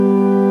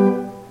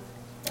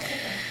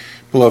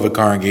Beloved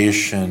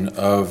congregation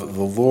of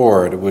the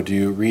Lord, would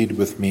you read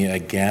with me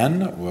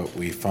again what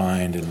we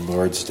find in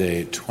Lord's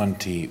Day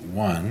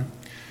 21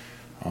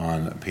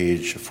 on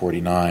page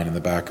 49 in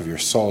the back of your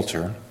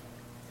Psalter,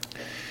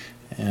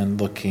 and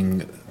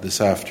looking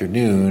this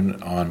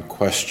afternoon on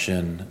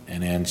question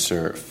and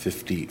answer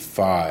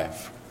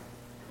 55.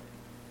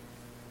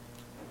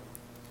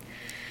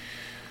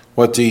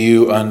 What do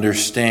you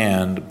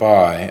understand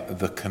by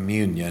the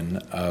communion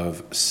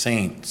of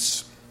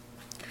saints?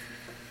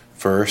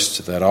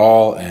 First, that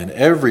all and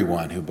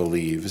everyone who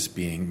believes,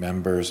 being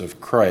members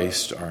of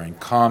Christ, are in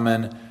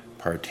common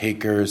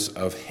partakers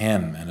of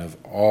him and of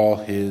all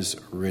his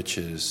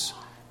riches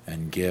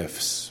and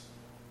gifts.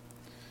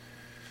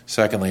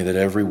 Secondly, that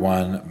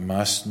everyone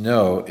must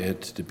know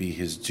it to be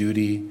his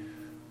duty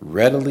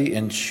readily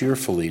and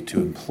cheerfully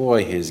to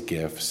employ his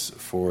gifts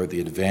for the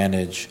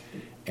advantage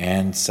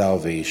and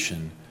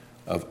salvation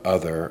of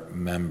other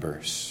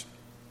members.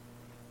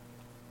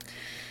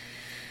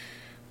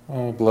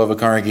 Oh, beloved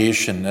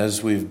congregation,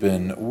 as we've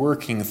been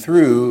working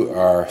through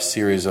our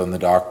series on the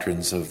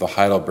doctrines of the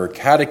Heidelberg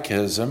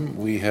Catechism,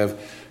 we have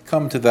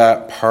come to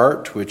that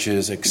part which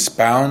is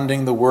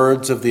expounding the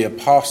words of the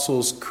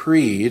Apostles'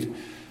 Creed,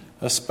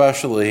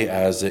 especially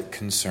as it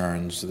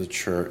concerns the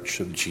Church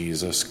of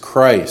Jesus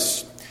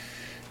Christ.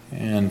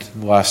 And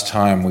last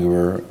time we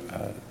were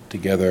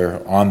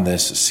together on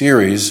this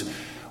series,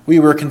 we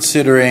were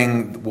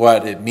considering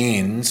what it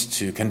means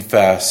to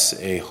confess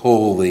a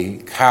holy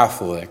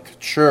Catholic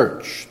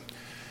Church.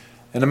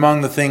 And among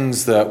the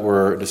things that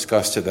were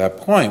discussed at that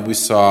point, we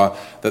saw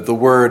that the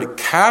word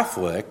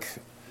Catholic,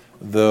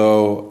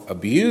 though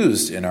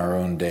abused in our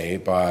own day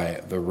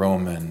by the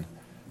Roman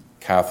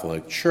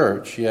Catholic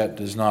Church, yet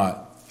does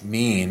not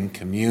mean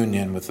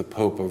communion with the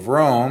Pope of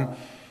Rome,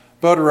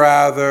 but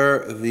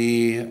rather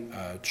the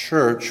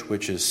church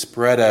which is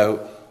spread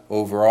out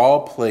over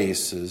all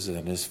places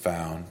and is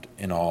found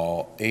in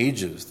all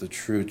ages. The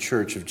true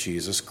Church of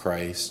Jesus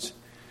Christ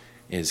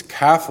is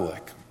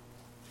Catholic.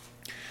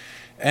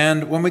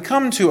 And when we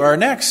come to our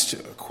next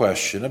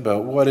question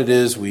about what it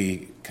is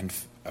we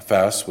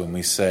confess when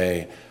we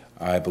say,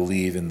 I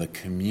believe in the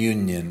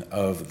communion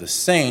of the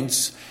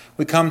saints,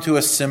 we come to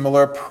a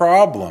similar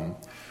problem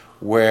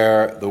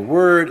where the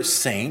word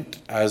saint,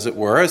 as it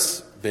were,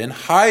 has been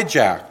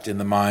hijacked in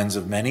the minds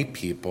of many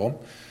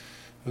people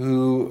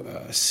who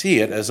see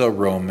it as a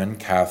Roman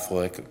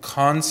Catholic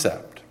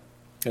concept.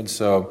 And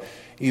so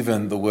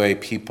even the way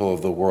people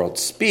of the world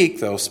speak,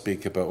 they'll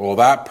speak about, well,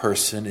 that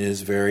person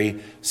is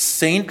very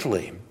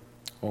saintly,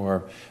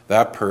 or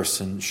that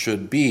person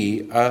should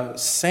be a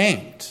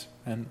saint.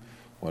 And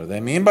what do they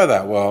mean by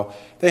that? Well,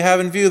 they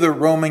have in view the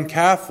Roman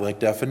Catholic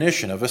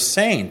definition of a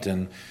saint.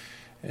 And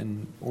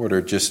in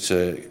order just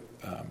to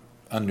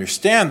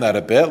understand that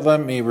a bit, let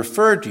me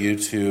refer to you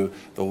to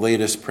the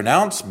latest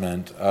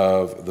pronouncement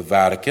of the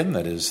Vatican,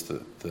 that is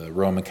the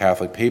Roman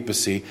Catholic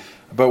papacy,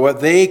 about what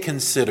they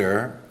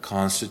consider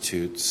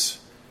constitutes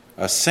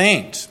a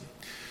saint.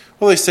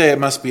 Well, they say it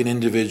must be an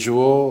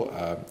individual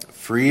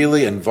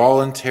freely and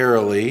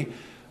voluntarily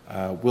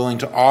willing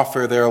to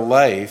offer their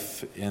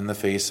life in the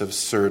face of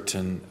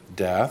certain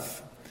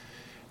death.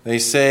 They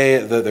say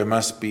that there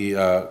must be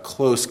a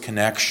close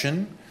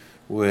connection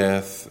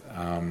with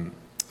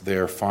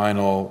their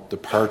final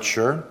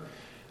departure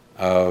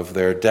of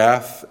their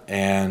death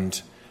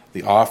and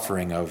the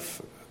offering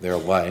of their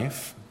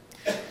life.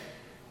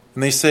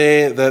 And they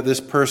say that this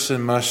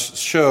person must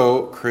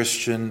show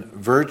Christian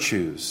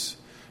virtues,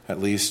 at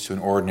least to an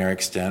ordinary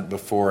extent,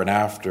 before and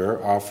after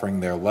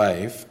offering their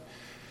life.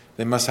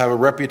 They must have a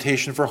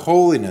reputation for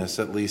holiness,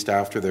 at least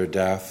after their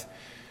death.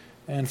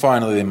 And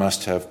finally, they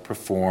must have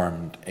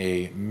performed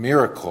a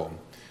miracle,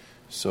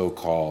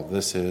 so-called.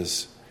 This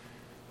is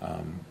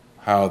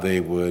how they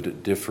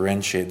would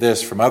differentiate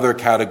this from other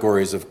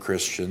categories of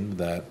Christian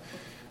that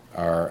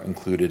are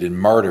included in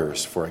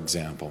martyrs, for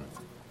example.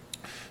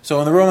 So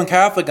in the Roman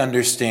Catholic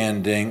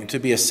understanding, to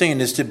be a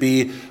saint is to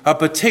be a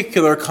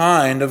particular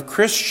kind of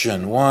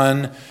Christian,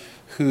 one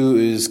who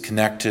is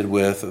connected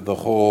with the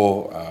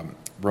whole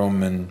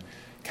Roman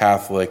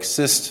Catholic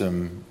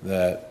system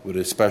that would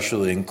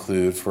especially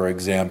include, for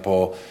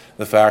example,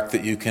 the fact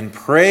that you can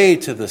pray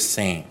to the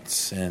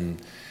saints in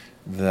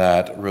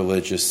that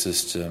religious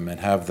system and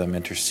have them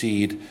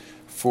intercede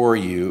for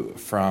you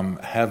from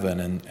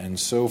heaven and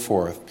so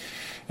forth.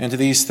 And to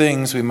these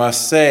things we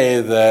must say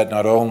that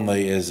not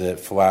only is it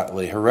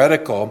flatly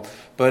heretical,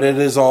 but it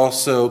is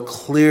also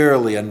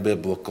clearly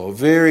unbiblical,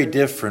 very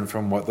different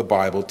from what the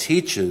Bible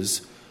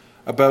teaches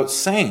about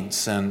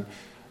saints. And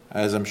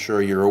as I'm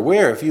sure you're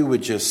aware, if you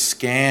would just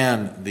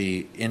scan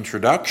the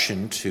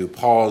introduction to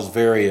Paul's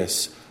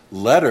various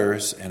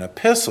letters and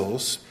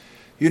epistles,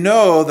 you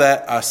know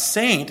that a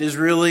saint is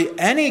really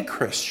any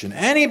Christian,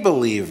 any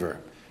believer.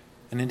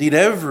 And indeed,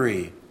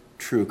 every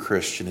true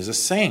Christian is a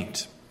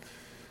saint.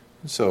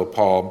 So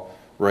Paul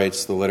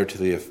writes the letter to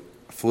the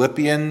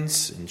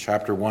Philippians in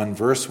chapter 1,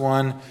 verse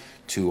 1,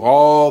 to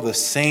all the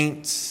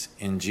saints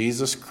in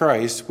Jesus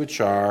Christ which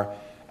are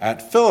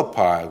at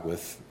Philippi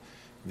with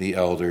the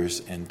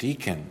elders and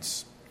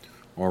deacons.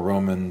 Or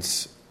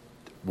Romans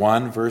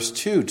 1 verse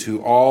 2,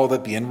 to all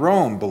that be in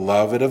Rome,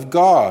 beloved of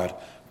God,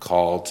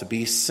 called to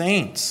be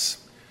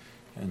saints.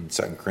 And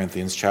 2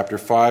 Corinthians chapter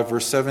 5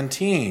 verse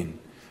 17,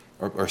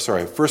 1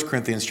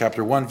 Corinthians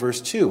chapter 1 verse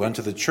 2,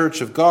 unto the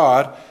church of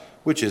God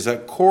which is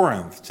at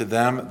Corinth, to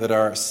them that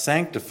are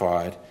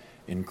sanctified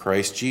in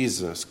Christ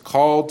Jesus,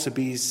 called to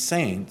be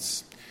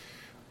saints,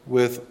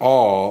 with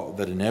all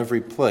that in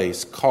every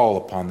place call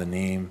upon the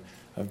name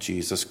of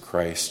Jesus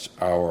Christ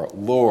our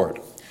Lord.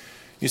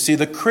 You see,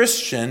 the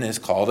Christian is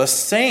called a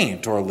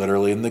saint, or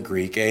literally in the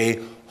Greek, a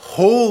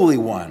holy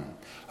one.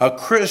 A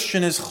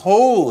Christian is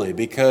holy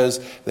because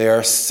they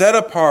are set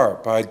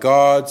apart by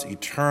God's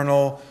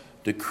eternal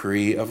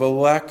decree of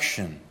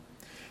election.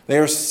 They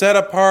are set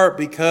apart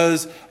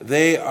because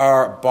they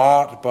are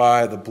bought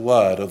by the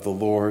blood of the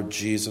Lord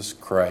Jesus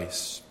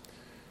Christ.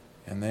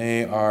 And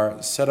they are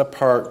set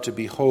apart to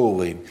be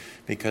holy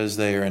because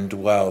they are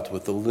indwelt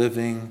with the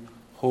living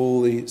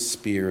Holy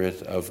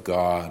Spirit of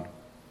God.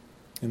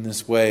 In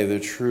this way, the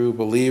true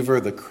believer,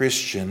 the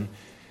Christian,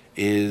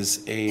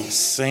 is a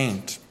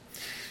saint.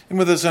 And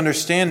with this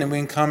understanding, we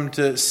can come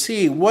to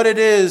see what it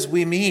is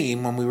we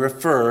mean when we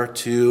refer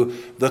to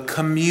the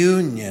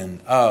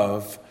communion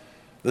of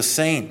the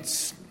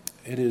saints.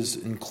 It is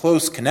in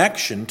close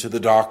connection to the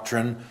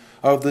doctrine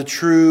of the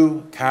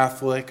true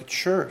Catholic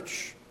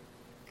Church.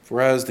 For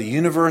as the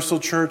universal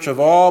church of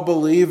all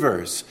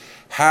believers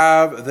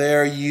have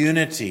their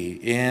unity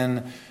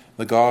in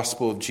the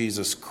gospel of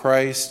Jesus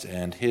Christ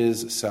and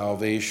his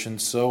salvation,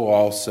 so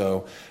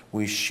also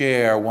we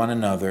share one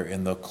another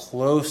in the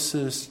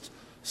closest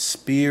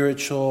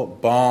spiritual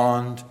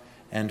bond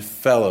and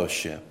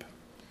fellowship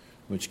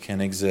which can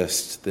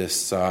exist this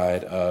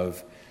side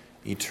of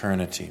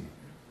eternity.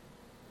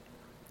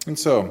 And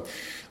so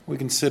we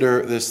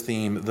consider this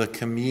theme the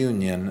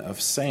communion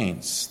of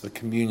saints, the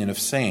communion of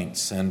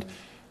saints. And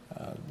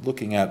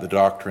looking at the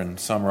doctrine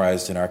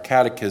summarized in our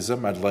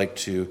catechism, I'd like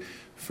to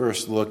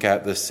first look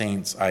at the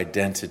saint's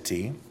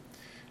identity,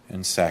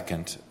 and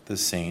second, the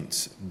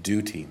saint's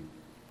duty.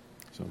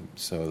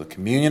 So the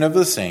communion of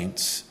the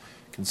saints,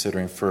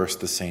 considering first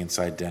the saint's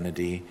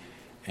identity,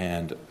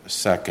 and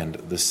second,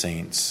 the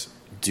saint's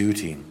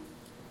duty.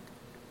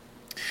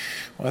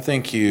 Well, I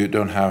think you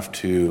don't have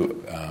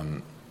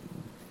to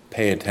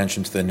pay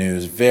attention to the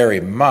news very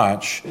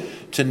much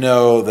to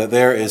know that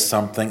there is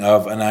something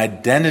of an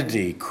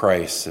identity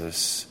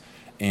crisis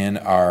in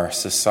our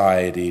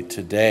society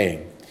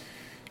today.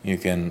 You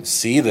can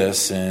see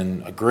this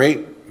in a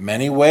great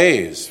many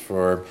ways.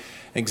 For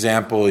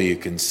example, you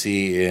can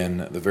see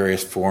in the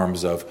various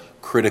forms of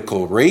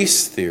critical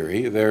race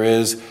theory, there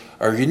is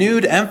a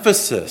renewed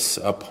emphasis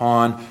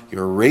upon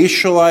your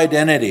racial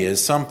identity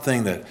as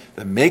something that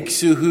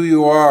makes you who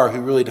you are,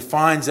 who really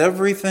defines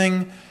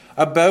everything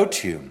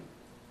about you.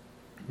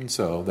 And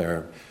so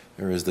there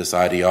is this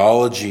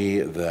ideology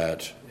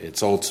that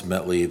it's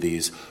ultimately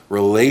these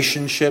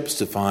relationships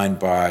defined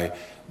by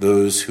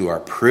those who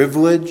are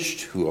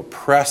privileged, who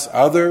oppress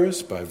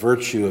others by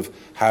virtue of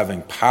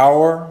having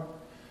power,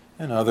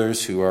 and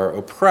others who are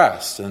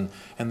oppressed. And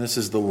this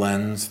is the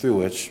lens through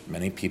which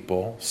many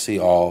people see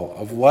all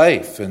of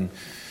life. And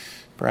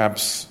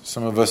perhaps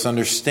some of us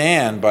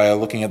understand by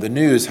looking at the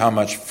news how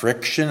much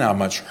friction, how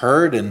much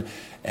hurt,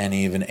 and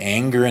even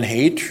anger and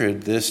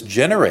hatred this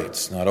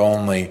generates. Not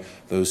only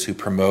those who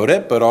promote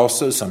it, but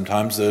also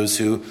sometimes those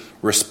who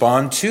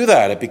respond to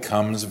that. It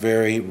becomes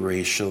very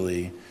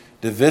racially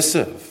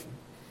divisive.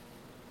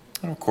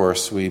 And of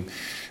course, we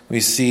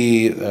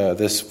see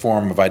this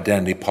form of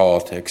identity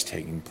politics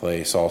taking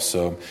place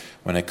also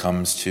when it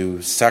comes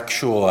to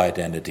sexual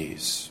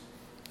identities,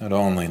 not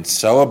only in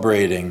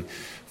celebrating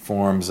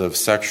forms of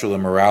sexual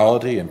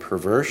immorality and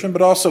perversion,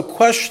 but also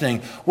questioning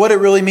what it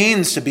really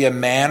means to be a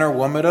man or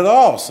woman at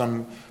all.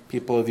 Some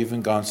people have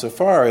even gone so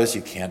far as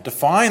you can't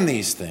define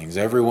these things.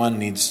 Everyone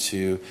needs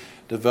to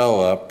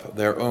develop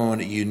their own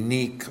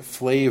unique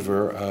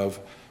flavor of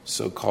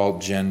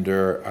so-called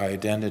gender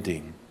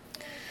identity.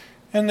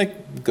 And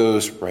it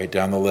goes right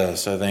down the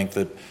list. I think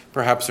that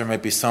perhaps there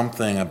might be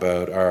something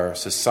about our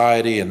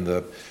society and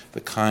the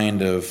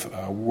kind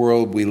of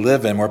world we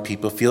live in where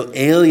people feel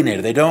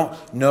alienated. They don't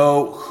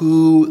know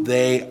who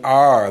they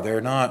are. They're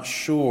not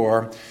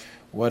sure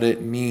what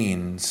it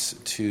means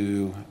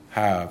to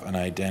have an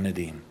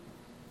identity.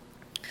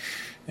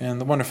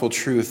 And the wonderful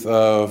truth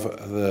of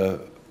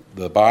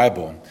the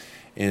Bible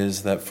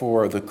is that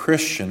for the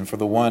Christian, for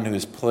the one who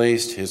has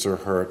placed his or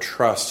her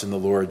trust in the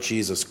Lord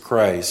Jesus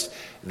Christ,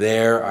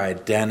 their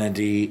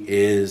identity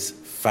is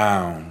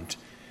found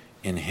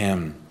in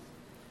him.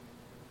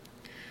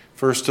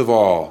 First of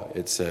all,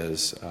 it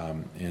says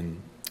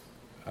in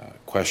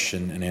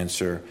question and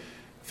answer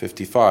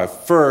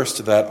 55,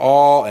 first, that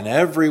all and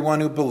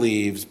everyone who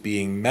believes,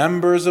 being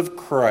members of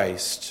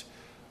Christ,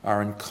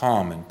 are in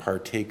common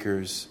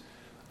partakers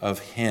of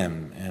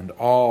him and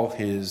all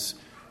his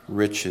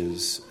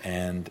riches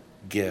and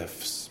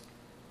gifts.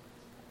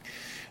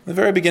 In the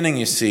very beginning,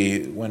 you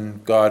see, when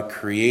God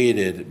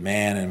created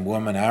man and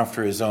woman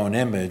after his own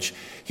image,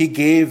 he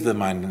gave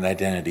them an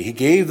identity. He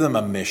gave them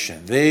a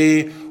mission.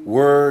 They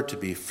were to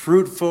be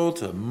fruitful,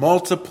 to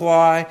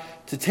multiply,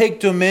 to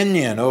take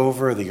dominion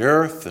over the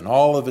earth and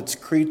all of its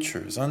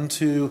creatures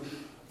unto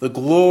the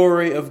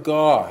glory of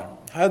God.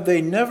 Had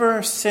they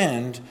never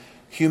sinned,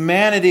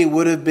 humanity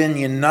would have been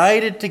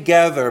united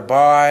together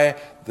by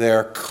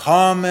their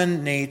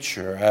common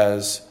nature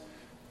as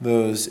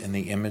those in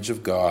the image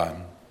of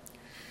God.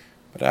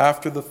 But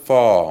after the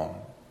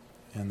fall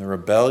and the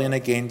rebellion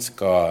against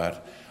God,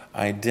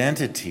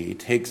 identity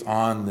takes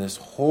on this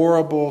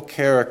horrible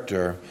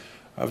character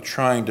of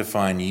trying to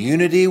find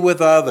unity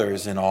with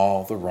others in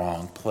all the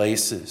wrong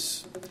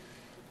places.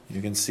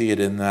 You can see it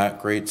in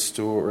that great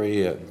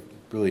story, a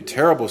really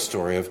terrible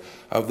story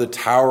of the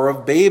Tower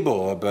of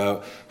Babel,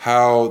 about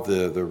how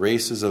the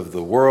races of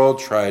the world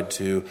tried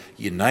to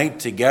unite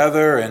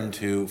together and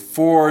to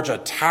forge a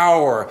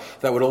tower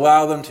that would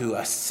allow them to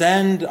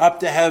ascend up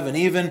to heaven,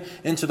 even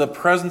into the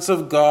presence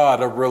of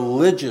God, a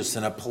religious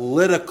and a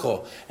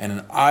political and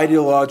an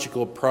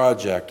ideological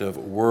project of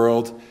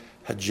world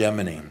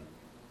hegemony.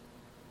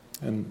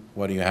 And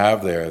what do you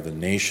have there? The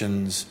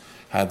nations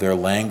had their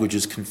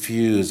languages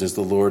confused as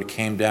the Lord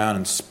came down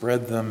and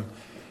spread them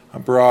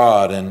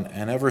abroad. And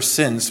ever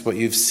since, what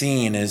you've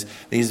seen is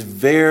these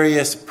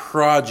various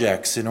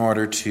projects in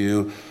order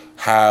to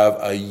have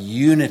a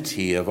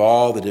unity of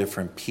all the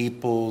different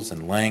peoples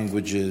and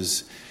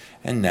languages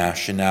and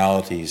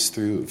nationalities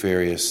through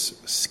various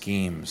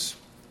schemes.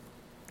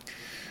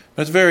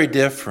 But it's very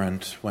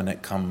different when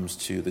it comes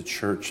to the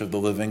Church of the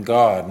Living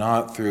God,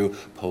 not through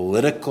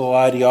political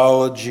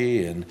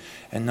ideology and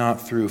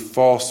not through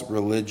false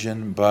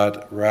religion,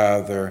 but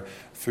rather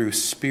through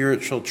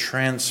spiritual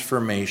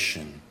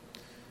transformation.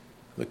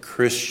 The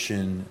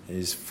Christian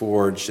is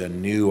forged a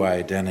new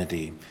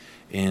identity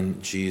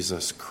in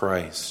Jesus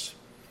Christ.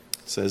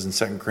 It says in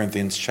 2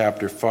 Corinthians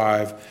chapter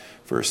 5,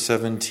 verse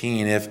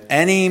 17, if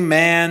any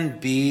man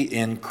be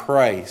in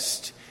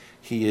Christ,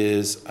 he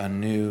is a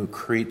new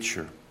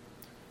creature.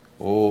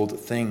 Old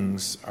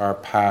things are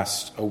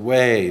passed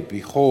away.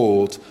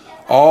 Behold,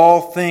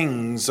 all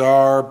things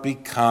are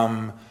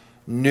become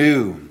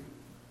new.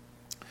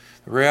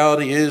 The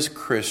reality is,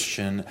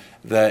 Christian,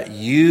 that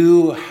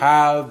you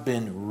have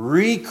been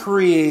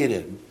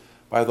recreated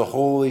by the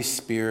Holy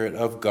Spirit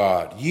of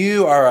God.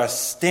 You are a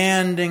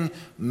standing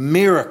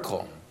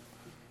miracle,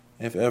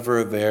 if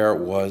ever there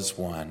was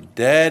one.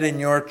 Dead in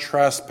your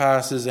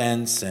trespasses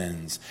and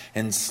sins,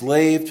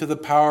 enslaved to the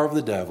power of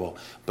the devil,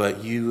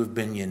 but you have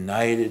been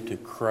united to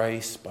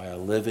Christ by a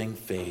living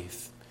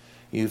faith.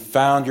 You've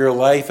found your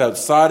life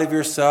outside of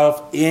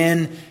yourself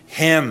in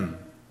Him.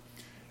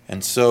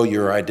 And so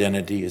your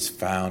identity is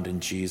found in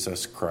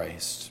Jesus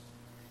Christ.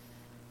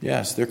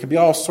 Yes, there can be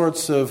all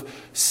sorts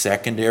of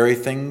secondary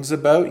things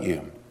about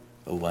you.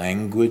 The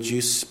language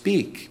you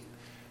speak,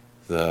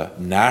 the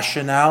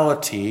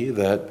nationality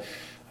that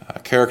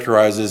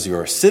characterizes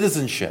your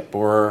citizenship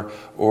or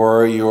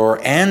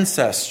your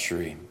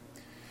ancestry.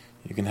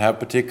 You can have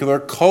particular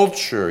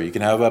culture. You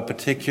can have a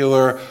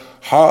particular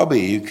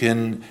hobby. You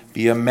can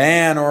be a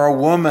man or a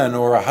woman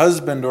or a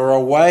husband or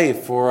a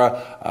wife or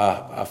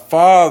a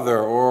father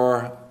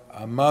or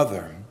a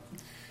mother,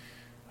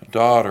 a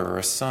daughter or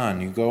a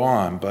son. You go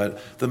on. But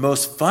the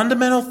most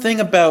fundamental thing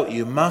about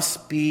you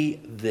must be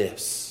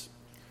this.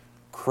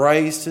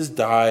 Christ has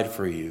died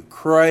for you.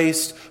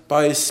 Christ,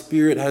 by His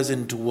Spirit, has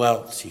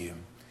indwelt you.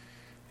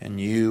 And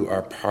you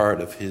are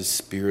part of His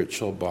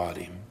spiritual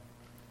body.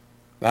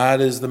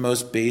 That is the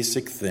most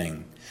basic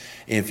thing.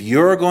 If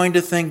you're going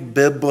to think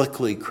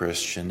biblically,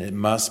 Christian, it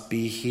must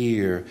be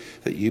here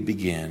that you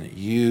begin.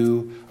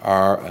 You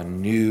are a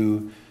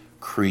new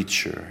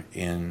creature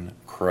in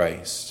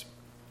Christ.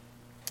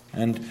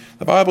 And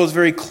the Bible is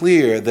very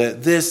clear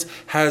that this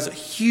has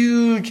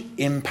huge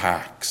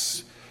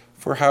impacts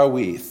for how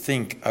we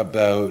think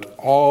about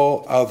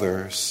all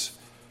others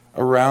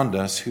around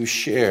us who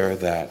share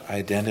that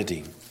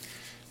identity.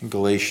 In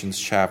Galatians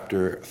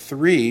chapter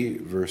 3,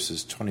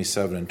 verses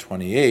 27 and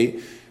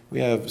 28, we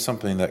have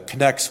something that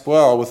connects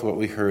well with what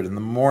we heard in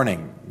the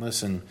morning.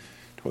 Listen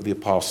to what the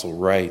apostle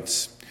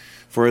writes.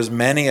 For as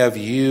many of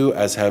you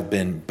as have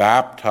been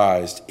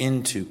baptized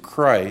into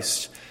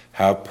Christ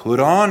have put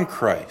on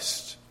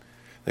Christ.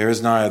 There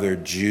is neither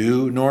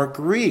Jew nor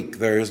Greek.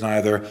 There is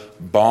neither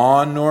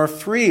bond nor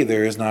free.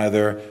 There is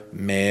neither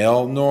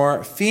male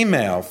nor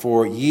female.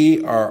 For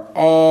ye are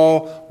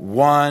all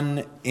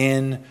one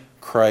in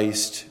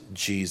Christ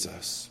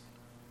Jesus.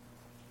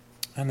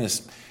 And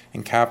this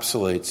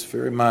encapsulates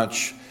very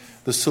much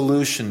the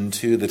solution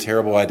to the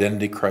terrible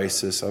identity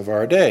crisis of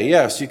our day.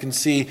 Yes, you can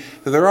see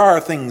that there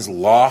are things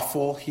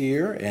lawful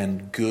here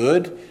and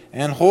good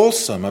and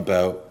wholesome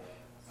about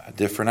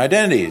different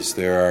identities.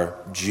 There are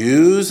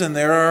Jews and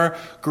there are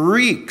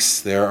Greeks.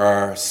 There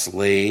are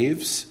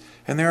slaves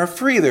and there are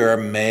free. There are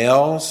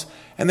males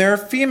and there are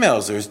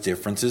females. There's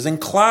differences in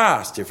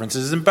class,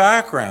 differences in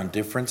background,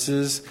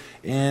 differences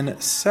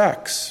in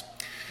sex.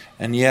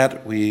 And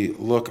yet we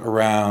look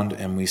around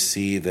and we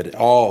see that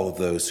all of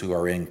those who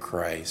are in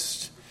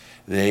Christ,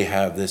 they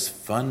have this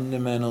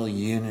fundamental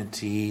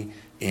unity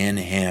in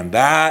him.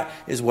 That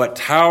is what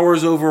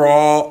towers over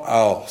all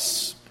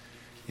else.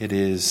 It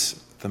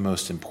is the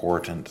most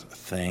important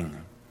thing.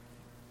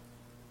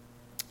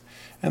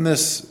 And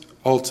this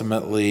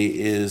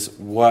ultimately is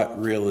what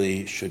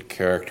really should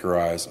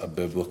characterize a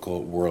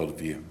biblical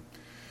worldview.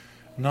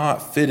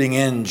 Not fitting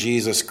in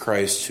Jesus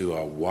Christ to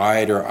a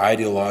wider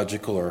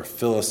ideological or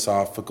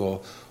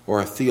philosophical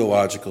or a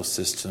theological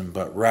system,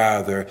 but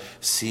rather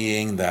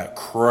seeing that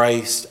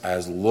Christ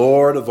as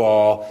Lord of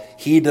all,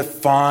 he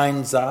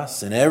defines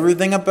us and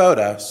everything about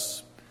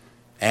us,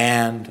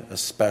 and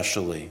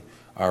especially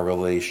our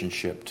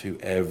relationship to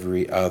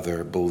every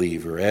other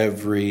believer,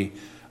 every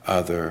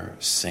other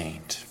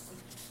saint.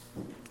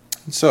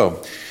 And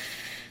so,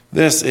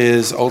 this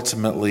is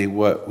ultimately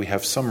what we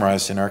have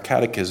summarized in our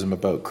catechism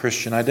about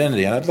Christian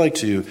identity. And I'd like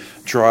to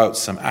draw out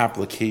some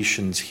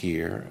applications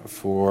here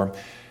for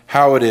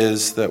how it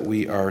is that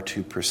we are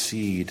to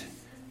proceed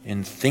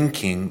in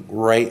thinking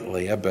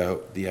rightly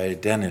about the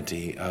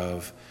identity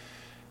of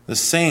the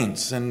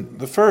saints. And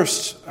the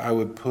first I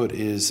would put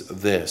is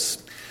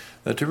this,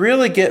 that to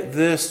really get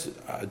this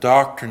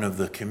doctrine of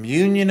the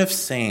communion of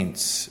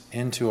saints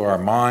into our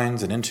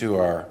minds and into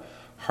our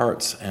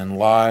hearts and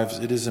lives,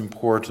 it is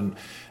important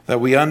that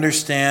we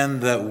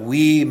understand that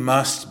we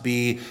must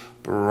be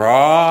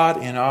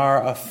broad in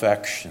our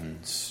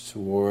affections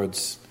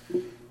towards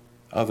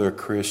other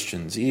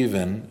Christians,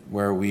 even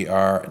where we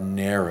are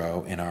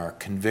narrow in our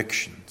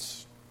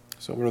convictions.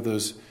 So what are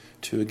those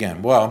two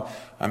again? Well,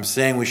 I'm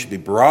saying we should be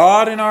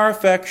broad in our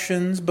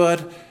affections,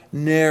 but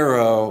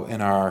narrow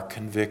in our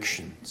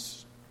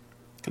convictions.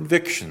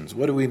 Convictions,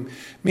 what do we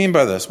mean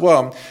by this?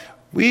 Well,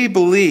 we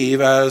believe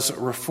as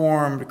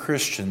Reformed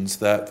Christians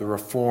that the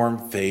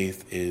Reformed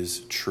faith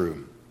is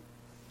true.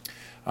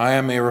 I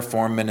am a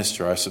Reformed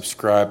minister. I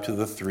subscribe to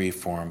the three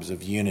forms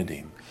of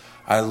unity.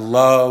 I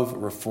love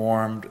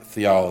Reformed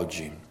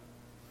theology.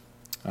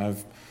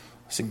 I've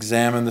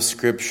examined the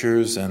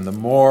Scriptures, and the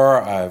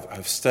more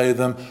I've studied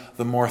them,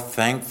 the more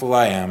thankful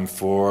I am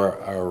for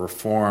our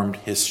Reformed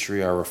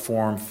history, our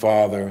Reformed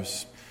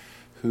fathers,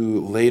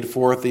 who laid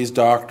forth these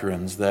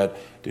doctrines that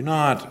do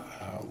not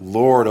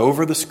lord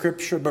over the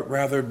Scripture, but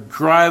rather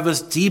drive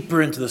us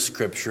deeper into the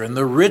Scripture and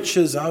the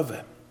riches of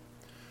it.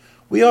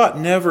 We ought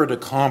never to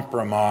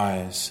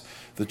compromise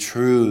the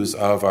truths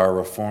of our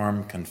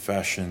Reformed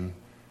confession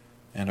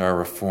and our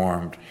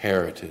Reformed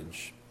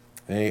heritage.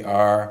 They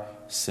are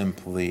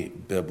simply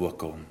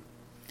biblical.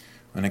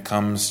 When it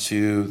comes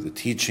to the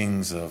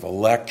teachings of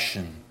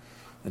election,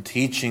 the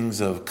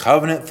teachings of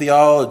covenant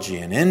theology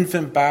and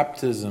infant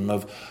baptism,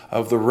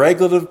 of the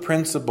regulative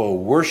principle,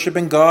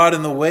 worshiping God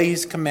in the way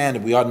he's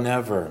commanded, we ought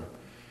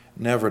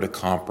never to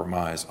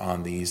compromise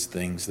on these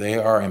things. They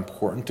are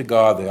important to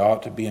God. They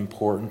ought to be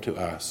important to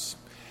us.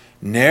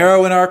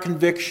 Narrow in our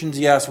convictions,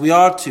 yes, we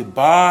ought to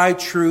buy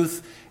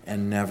truth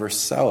and never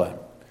sell it.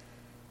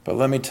 But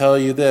let me tell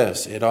you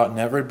this, it ought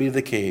never be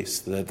the case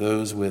that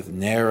those with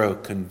narrow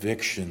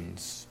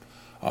convictions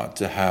ought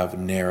to have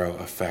narrow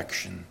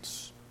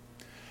affections.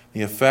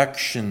 The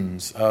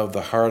affections of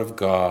the heart of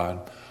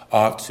God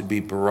ought to be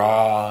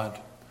broad.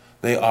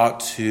 They ought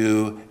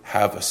to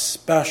have a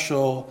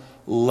special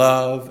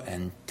love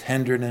and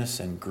tenderness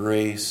and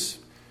grace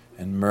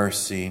and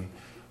mercy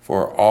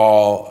for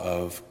all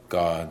of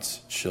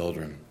God's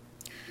children.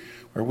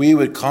 Where we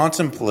would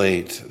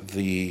contemplate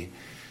the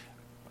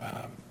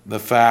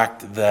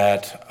fact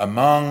that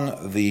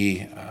among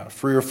the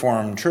Free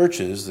Reformed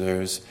churches,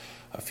 there's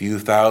a few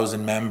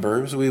thousand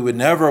members. We would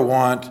never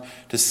want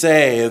to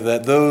say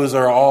that those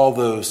are all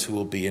those who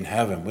will be in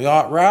heaven. We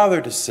ought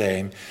rather to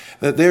say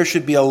that there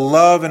should be a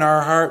love in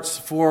our hearts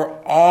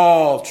for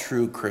all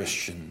true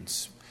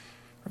Christians,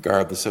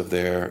 regardless of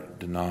their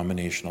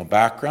denominational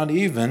background,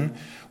 even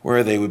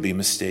where they would be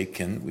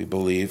mistaken, we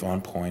believe, on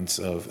points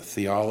of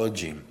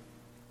theology.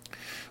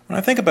 When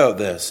I think about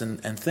this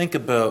and think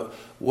about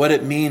what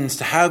it means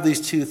to have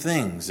these two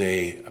things,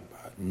 a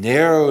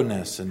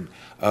narrowness and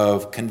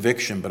of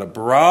conviction, but a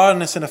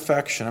broadness in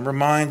affection, I'm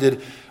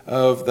reminded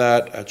of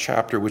that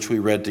chapter which we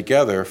read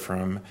together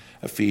from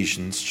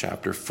Ephesians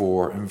chapter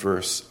 4 and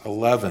verse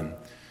 11.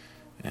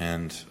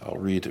 And I'll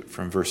read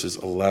from verses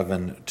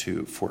 11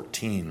 to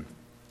 14.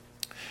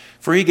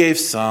 For he gave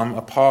some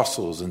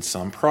apostles and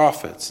some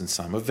prophets and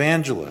some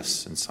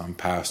evangelists and some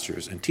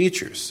pastors and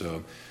teachers.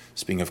 So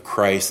speaking of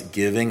Christ's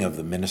giving of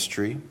the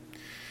ministry,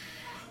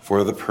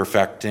 for the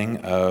perfecting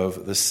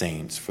of the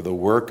saints, for the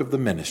work of the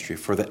ministry,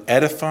 for the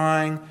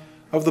edifying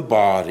of the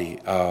body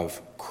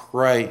of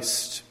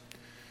Christ,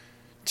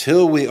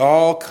 till we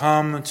all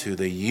come to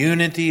the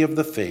unity of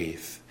the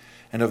faith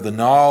and of the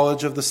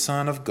knowledge of the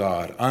Son of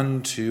God,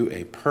 unto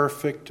a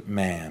perfect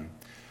man,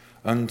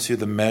 unto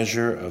the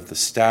measure of the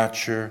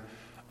stature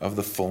of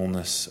the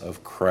fullness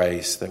of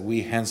Christ, that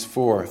we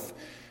henceforth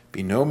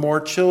be no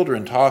more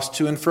children, tossed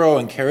to and fro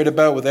and carried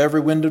about with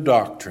every wind of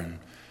doctrine,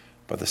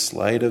 by the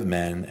sleight of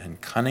men and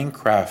cunning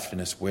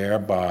craftiness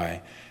whereby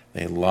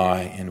They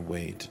lie in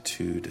wait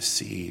to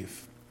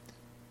deceive.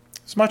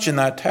 There's much in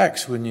that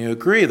text, wouldn't you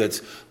agree,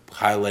 that's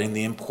highlighting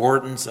the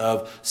importance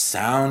of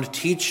sound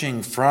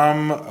teaching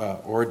from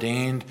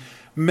ordained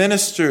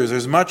ministers.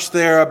 There's much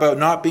there about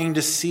not being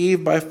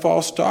deceived by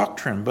false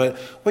doctrine. But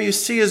what you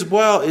see as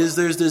well is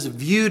there's this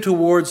view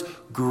towards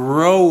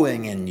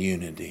growing in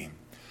unity,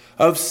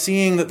 of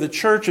seeing that the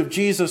Church of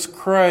Jesus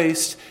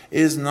Christ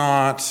is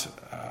not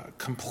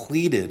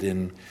completed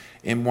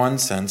in one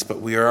sense, but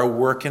we are a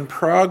work in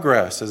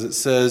progress, as it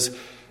says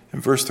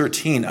in verse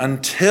 13,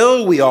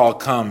 until we all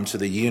come to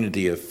the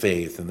unity of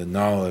faith and the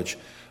knowledge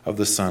of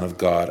the Son of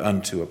God,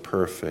 unto a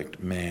perfect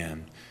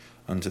man,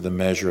 unto the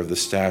measure of the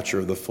stature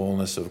of the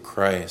fullness of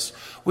Christ.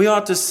 We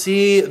ought to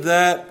see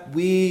that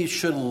we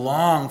should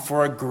long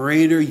for a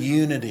greater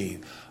unity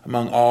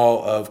among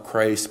all of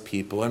Christ's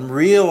people and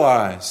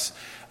realize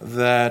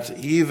that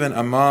even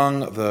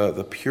among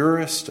the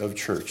purest of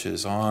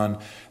churches on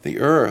the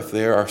earth,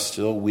 there are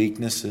still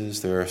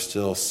weaknesses, there are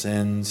still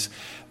sins,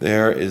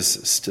 there is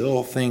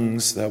still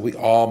things that we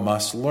all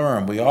must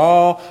learn. We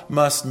all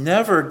must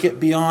never get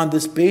beyond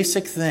this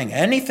basic thing.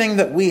 Anything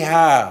that we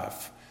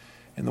have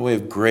in the way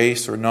of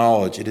grace or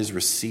knowledge, it is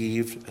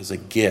received as a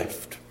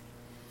gift.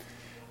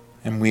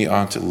 And we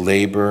ought to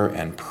labor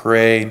and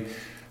pray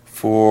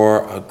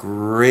for a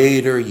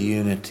greater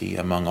unity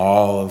among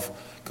all of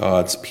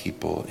God's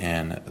people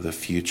in the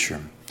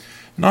future.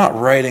 Not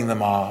writing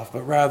them off,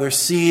 but rather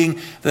seeing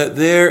that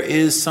there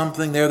is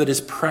something there that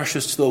is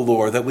precious to the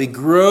Lord, that we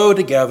grow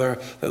together,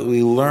 that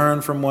we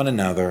learn from one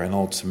another, and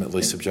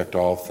ultimately subject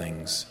all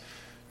things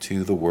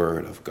to the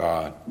Word of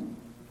God.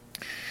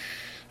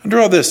 And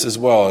draw this as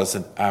well as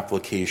an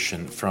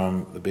application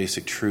from the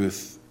basic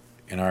truth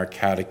in our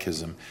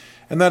catechism.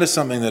 And that is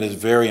something that is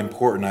very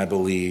important, I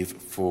believe,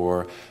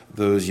 for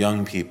those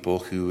young people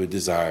who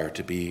desire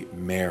to be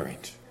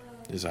married.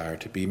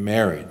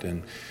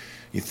 And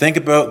you think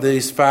about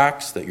these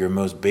facts, that your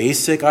most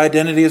basic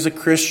identity as a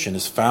Christian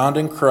is found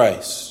in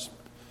Christ,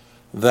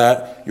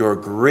 that your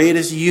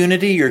greatest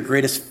unity, your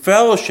greatest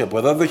fellowship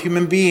with other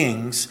human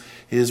beings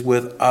is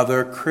with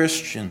other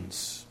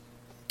Christians.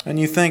 And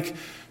you think,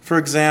 for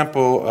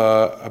example,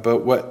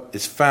 about what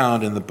is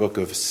found in the book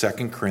of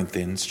 2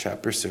 Corinthians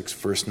chapter 6,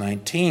 verse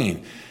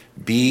 19.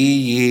 Be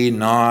ye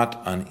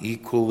not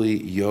unequally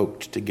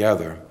yoked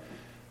together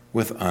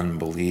with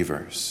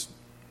unbelievers.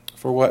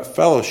 For what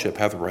fellowship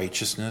hath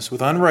righteousness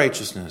with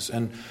unrighteousness?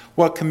 And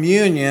what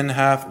communion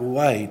hath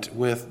light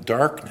with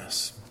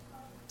darkness?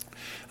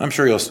 I'm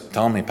sure you'll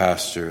tell me,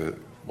 Pastor,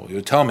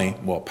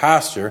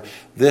 Pastor,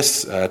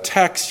 this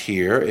text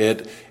here,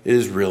 it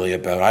is really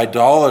about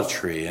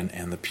idolatry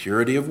and the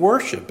purity of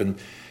worship.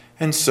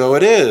 And so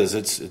it is.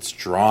 It's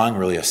drawing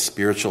really a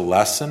spiritual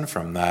lesson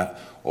from that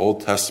Old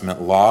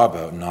Testament law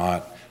about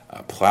not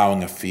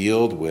plowing a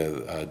field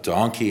with a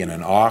donkey and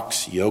an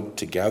ox yoked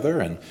together,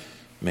 and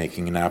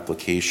making an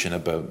application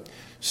about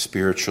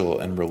spiritual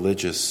and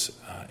religious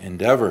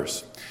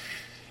endeavors.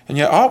 And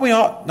yet we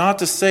ought not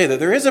to say that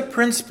there is a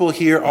principle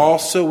here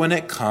also when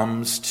it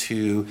comes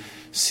to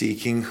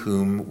seeking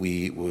whom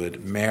we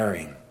would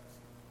marry.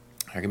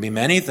 There can be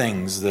many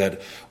things that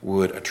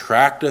would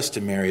attract us to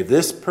marry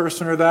this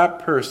person or that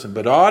person,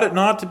 but ought it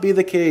not to be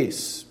the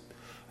case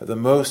that the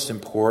most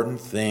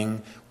important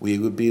thing we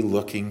would be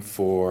looking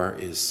for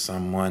is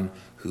someone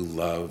who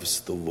loves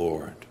the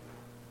Lord?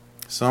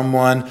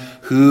 Someone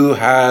who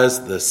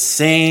has the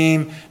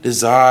same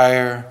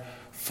desire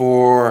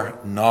for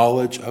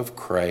knowledge of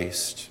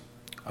Christ,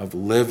 of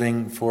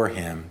living for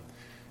Him,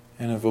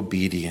 and of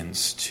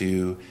obedience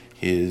to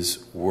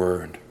His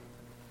Word.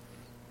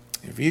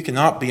 If you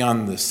cannot be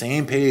on the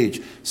same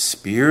page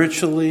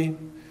spiritually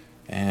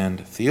and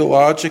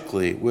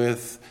theologically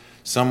with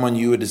someone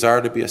you would desire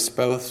to be a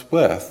spouse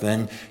with,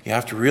 then you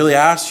have to really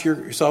ask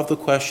yourself the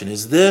question,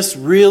 is this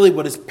really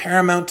what is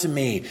paramount to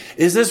me?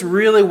 Is this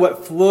really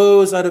what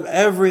flows out of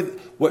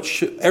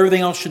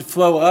everything else should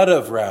flow out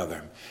of,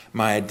 rather?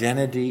 My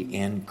identity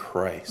in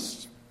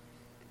Christ.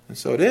 And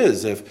so it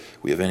is, if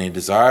we have any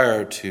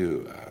desire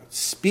to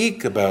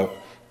speak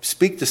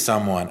to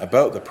someone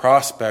about the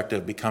prospect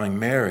of becoming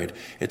married,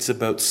 it's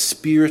about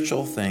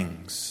spiritual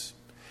things.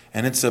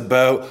 And it's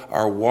about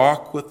our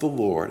walk with the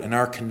Lord and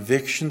our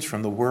convictions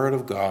from the Word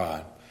of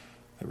God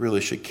that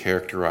really should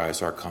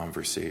characterize our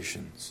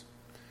conversations.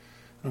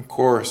 And of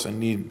course, I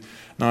need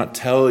not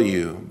tell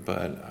you,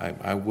 but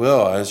I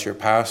will as your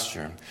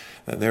pastor,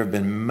 that there have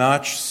been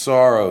much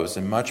sorrows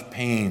and much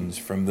pains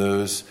from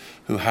those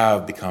who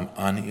have become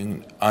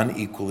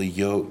unequally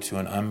yoked to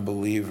an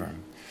unbeliever,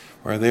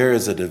 where there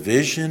is a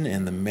division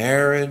in the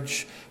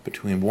marriage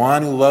between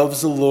one who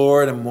loves the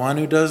Lord and one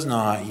who does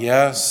not.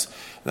 Yes,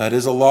 that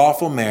is a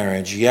lawful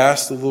marriage.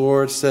 Yes, the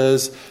Lord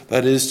says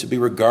that is to be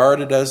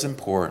regarded as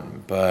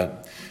important,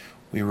 but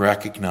we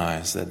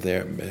recognize that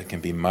there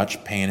can be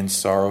much pain and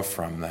sorrow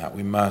from that.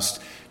 We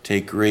must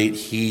take great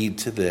heed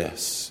to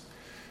this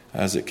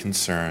as it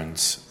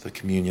concerns the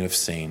communion of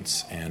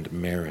saints and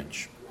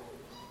marriage.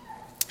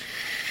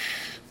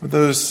 With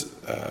those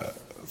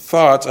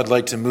thoughts, I'd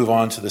like to move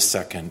on to the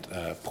second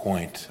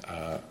point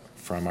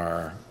from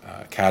our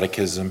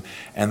catechism,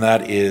 and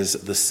that is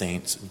the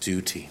saint's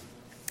duty.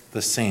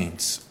 The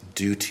saint's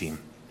duty.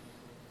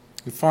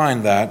 We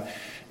find that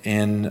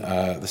in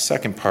the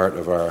second part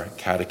of our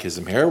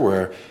catechism here,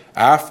 where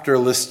after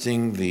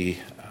listing the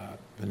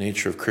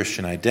nature of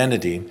Christian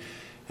identity,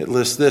 it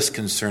lists this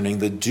concerning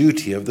the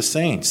duty of the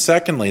saints.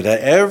 Secondly,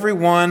 that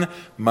everyone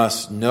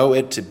must know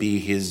it to be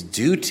his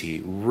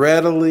duty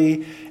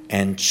readily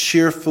and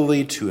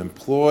cheerfully to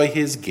employ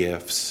his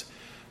gifts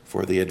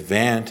for the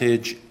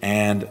advantage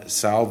and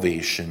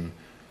salvation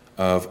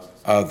of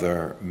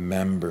other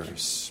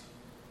members.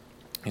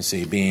 You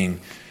see, being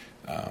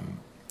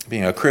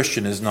a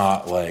Christian is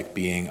not like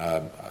being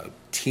a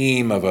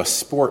team of a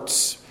fan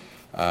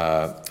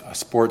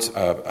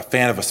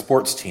of a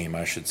sports team,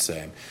 I should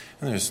say.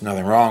 And there's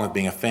nothing wrong with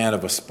being a fan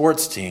of a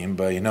sports team,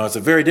 but it's a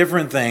very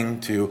different thing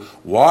to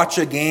watch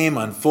a game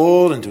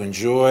unfold and to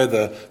enjoy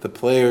the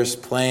players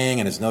playing,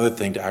 and it's another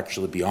thing to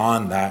actually be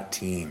on that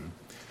team.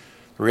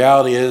 The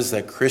reality is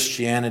that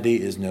Christianity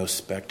is no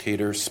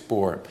spectator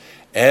sport.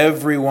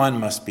 Everyone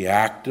must be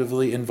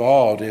actively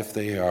involved if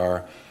they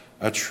are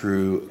a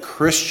true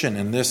Christian,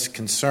 and this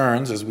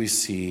concerns, as we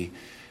see,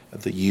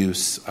 the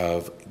use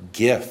of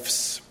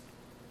gifts.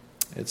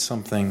 It's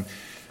something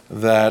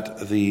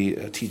that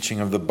the teaching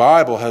of the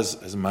Bible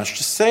has much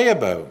to say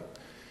about.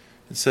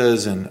 It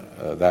says in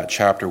that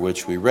chapter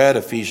which we read,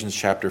 Ephesians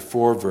chapter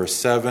 4, verse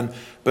 7,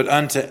 "But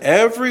unto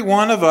every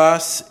one of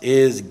us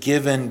is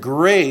given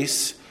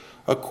grace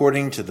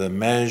according to the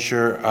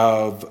measure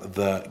of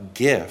the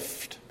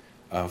gift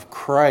of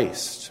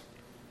Christ."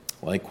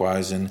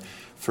 Likewise in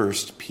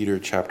 1 Peter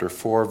chapter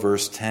 4,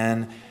 verse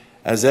 10,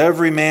 "As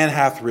every man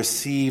hath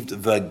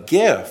received the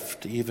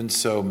gift, even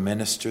so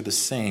minister the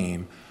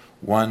same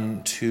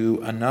one to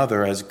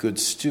another as good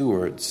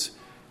stewards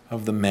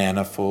of the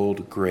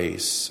manifold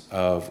grace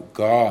of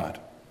God."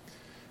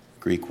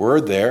 The Greek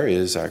word there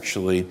is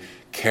actually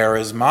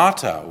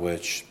charismata,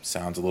 which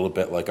sounds a little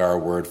bit like our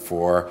word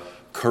for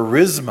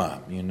charisma.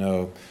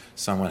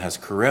 Someone has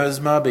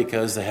charisma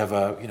because they have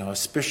a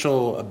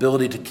special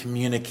ability to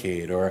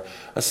communicate, or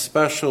a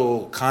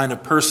special kind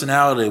of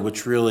personality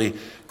which really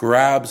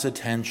grabs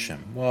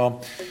attention.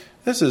 Well,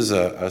 this is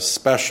a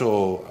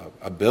special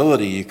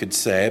ability, you could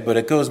say, but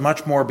it goes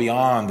much more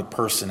beyond the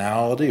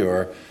personality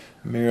or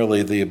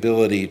merely the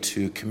ability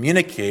to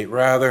communicate.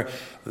 Rather,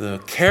 the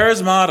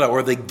charismata,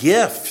 or the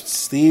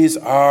gifts, these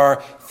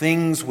are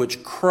things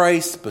which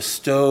Christ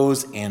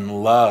bestows in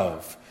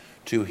love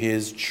to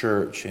his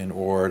church in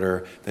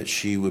order that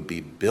she would be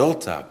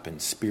built up in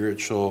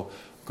spiritual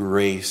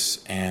grace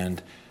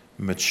and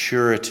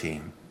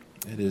maturity.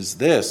 It is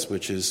this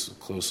which is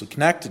closely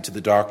connected to the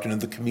doctrine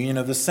of the communion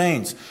of the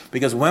saints.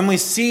 Because when we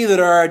see that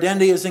our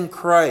identity is in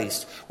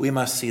Christ, we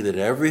must see that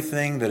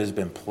everything that has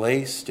been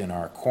placed in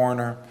our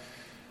corner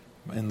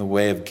in the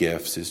way of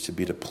gifts is to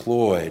be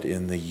deployed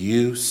in the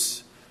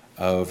use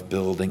of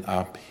building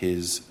up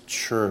his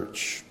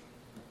church.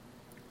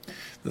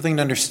 The thing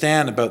to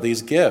understand about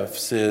these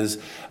gifts is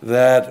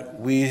that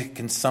we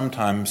can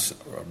sometimes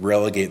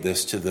relegate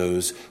this to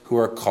those who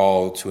are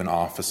called to an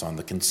office on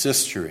the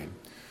consistory.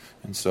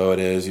 And so it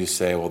is, you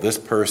say, well, this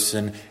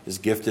person is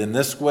gifted in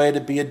this way to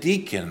be a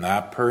deacon,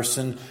 that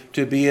person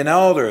to be an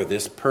elder,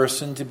 this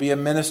person to be a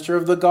minister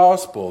of the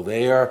gospel.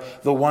 They are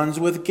the ones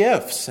with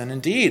gifts. And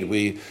indeed,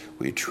 we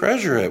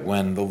treasure it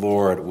when the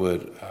Lord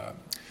would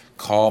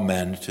call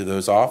men to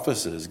those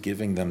offices,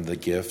 giving them the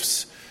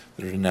gifts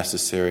that are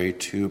necessary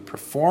to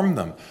perform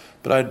them.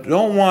 But I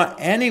don't want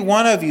any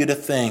one of you to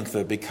think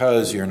that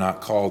because you're not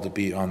called to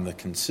be on the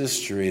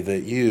consistory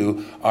that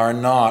you are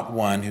not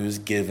one who's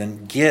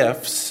given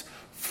gifts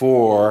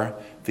for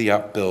the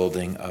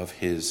upbuilding of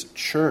his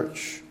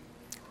church.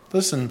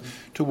 Listen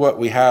to what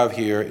we have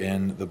here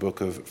in the book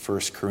of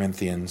 1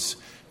 Corinthians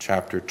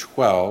chapter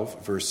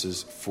 12,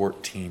 verses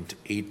 14 to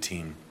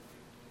 18.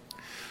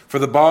 "For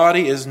the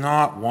body is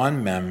not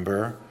one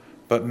member,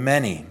 but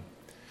many.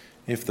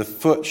 If the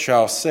foot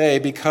shall say,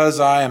 because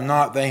I am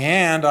not the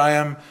hand, I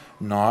am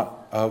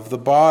not of the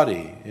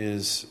body,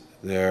 is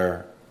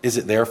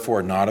it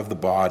therefore not of the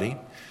body?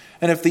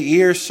 And if the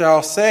ear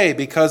shall say,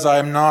 because I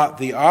am not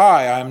the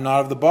eye, I am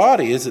not of the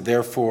body, is it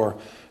therefore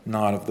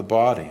not of the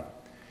body?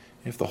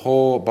 If the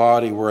whole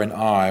body were an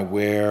eye,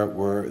 where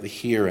were the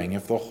hearing?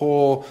 If the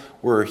whole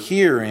were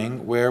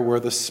hearing, where were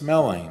the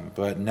smelling?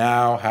 But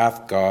now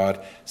hath God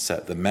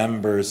set the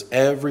members,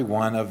 every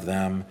one of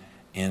them,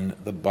 in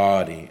the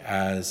body,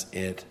 as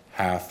it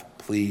hath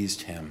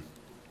pleased him."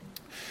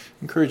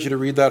 I encourage you to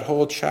read that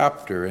whole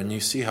chapter, and you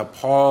see how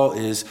Paul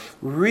is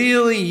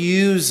really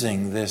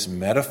using this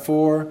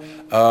metaphor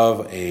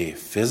of a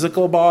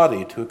physical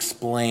body to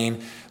explain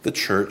the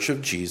church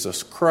of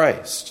Jesus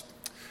Christ.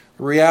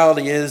 The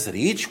reality is that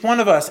each one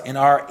of us, in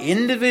our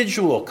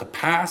individual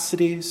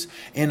capacities,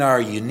 in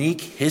our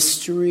unique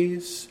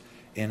histories,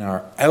 in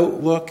our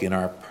outlook, in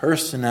our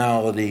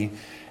personality,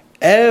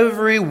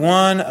 every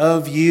one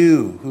of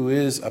you who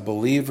is a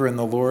believer in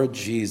the Lord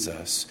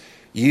Jesus,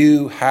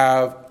 you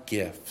have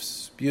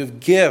gifts. You have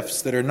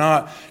gifts that are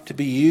not to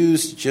be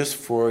used just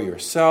for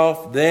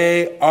yourself.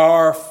 They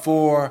are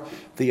for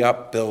the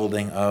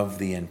upbuilding of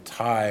the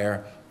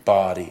entire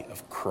body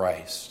of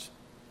Christ.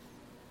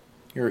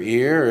 Your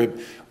ear, it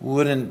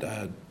wouldn't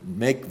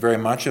make very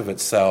much of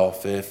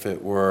itself if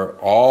it were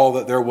all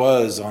that there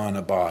was on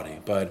a body.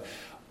 But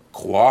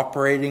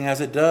cooperating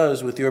as it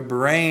does with your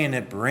brain,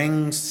 it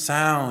brings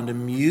sound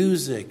and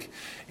music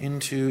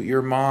into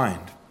your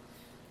mind.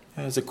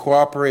 As it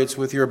cooperates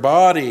with your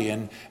body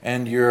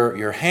and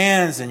your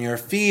hands and your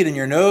feet and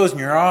your nose and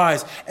your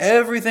eyes,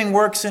 everything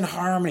works in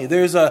harmony.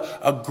 There's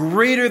a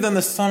greater than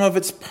the sum of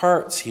its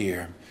parts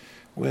here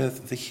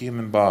with the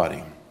human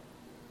body.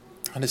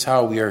 That is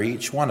how we are,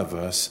 each one of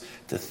us,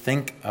 to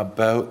think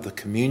about the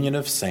communion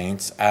of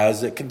saints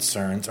as it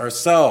concerns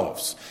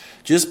ourselves.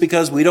 Just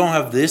because we don't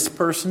have this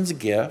person's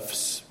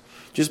gifts,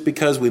 just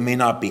because we may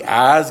not be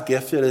as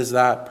gifted as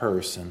that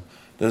person,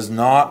 does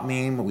not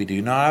mean we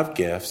do not have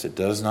gifts. It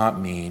does not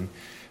mean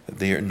that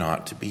they are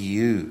not to be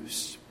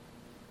used.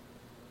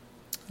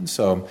 And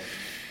so,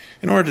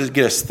 in order to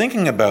get us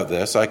thinking about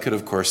this, I could,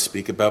 of course,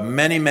 speak about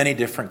many, many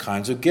different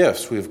kinds of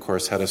gifts. We, of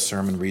course, had a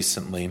sermon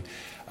recently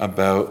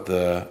about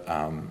the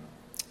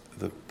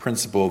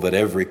principle that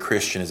every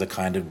Christian is a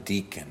kind of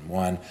deacon,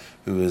 one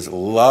who is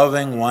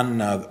loving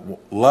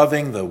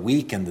the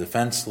weak and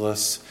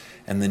defenseless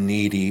and the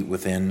needy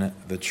within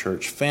the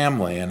church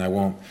family. And I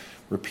won't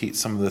repeat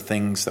some of the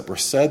things that were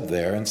said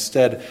there.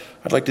 Instead,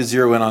 I'd like to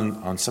zero in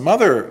on some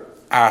other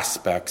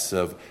aspects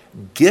of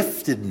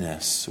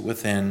giftedness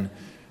within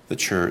the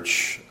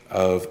church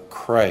of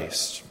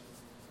Christ.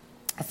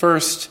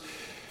 First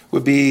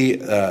would be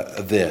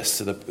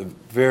the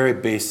very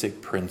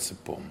basic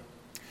principle.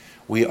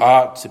 We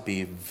ought to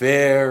be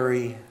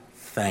very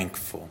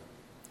thankful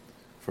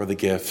for the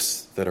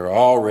gifts that are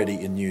already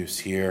in use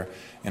here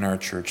in our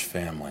church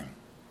family.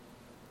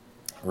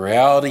 The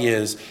reality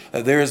is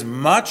that there is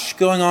much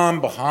going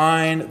on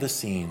behind the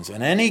scenes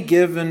in any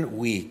given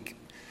week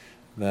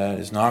that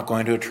is not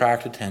going to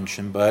attract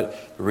attention,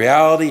 but the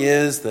reality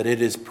is that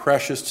it is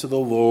precious to the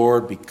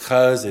Lord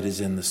because it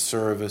is in the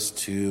service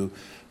to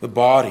the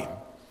body.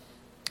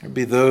 There would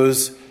be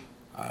those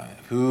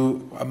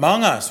who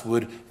among us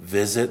would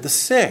visit the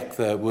sick,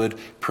 that would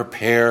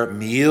prepare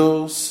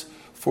meals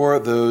for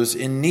those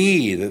in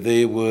need, that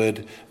they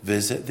would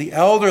visit the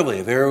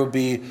elderly. There would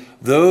be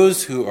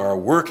those who are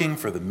working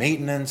for the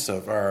maintenance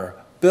of our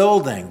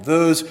building,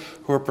 those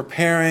who are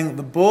preparing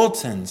the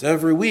bulletins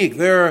every week.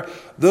 There are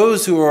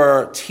those who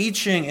are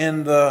teaching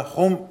in the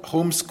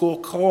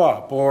homeschool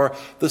co-op or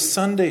the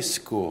Sunday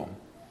school.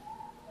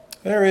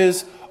 There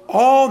is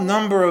all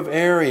number of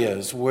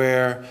areas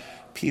where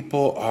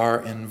people are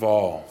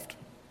involved.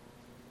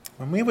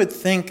 When we would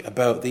think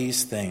about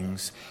these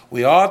things,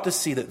 we ought to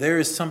see that there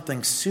is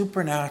something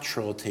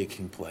supernatural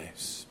taking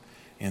place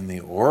in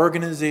the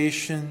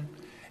organization,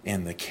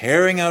 in the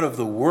carrying out of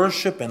the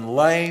worship and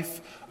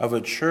life of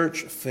a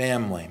church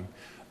family.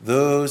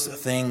 Those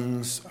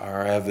things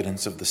are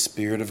evidence of the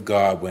Spirit of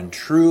God. When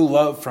true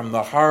love from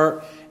the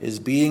heart is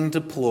being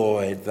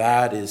deployed,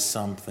 that is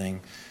something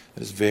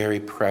that is very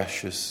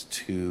precious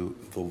to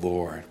the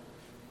Lord.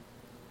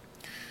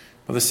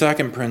 Well, the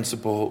second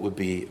principle would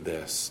be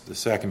this. The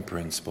second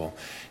principle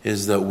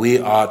is that we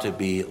ought to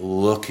be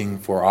looking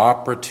for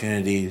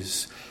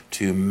opportunities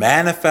to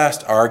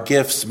manifest our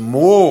gifts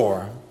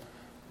more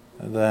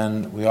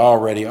than we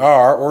already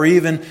are, or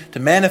even to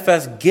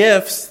manifest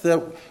gifts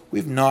that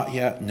we've not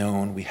yet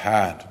known we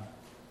had.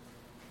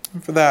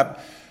 And for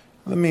that,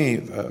 let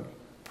me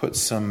put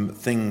some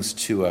things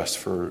to us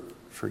for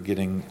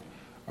getting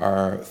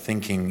our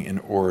thinking in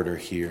order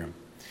here.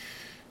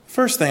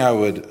 First thing I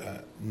would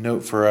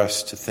note for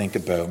us to think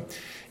about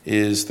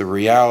is the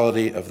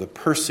reality of the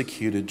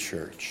persecuted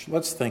church.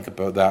 Let's think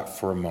about that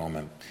for a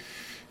moment.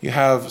 You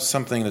have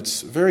something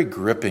that's very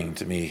gripping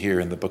to me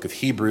here in the book of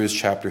Hebrews,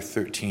 chapter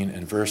 13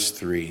 and verse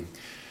 3.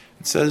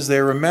 It says,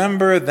 "They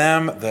remember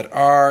them that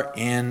are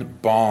in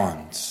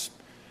bonds,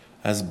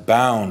 as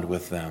bound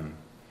with them,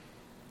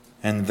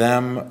 and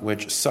them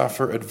which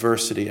suffer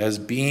adversity, as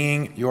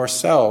being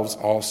yourselves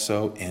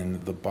also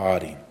in the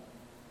body."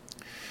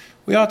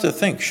 We ought to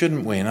think,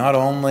 shouldn't we, not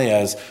only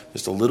as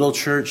just a little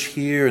church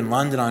here in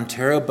London,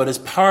 Ontario, but as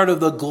part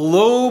of the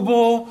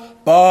global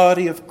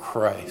body of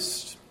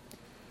Christ.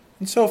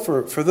 And so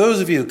for those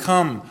of you who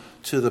come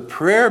to the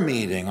prayer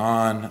meeting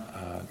on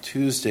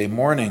Tuesday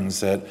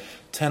mornings at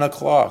 10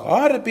 o'clock,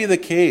 ought it be the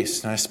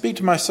case, and I speak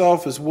to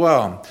myself as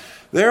well,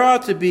 there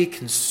ought to be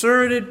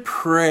concerted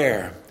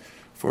prayer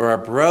for our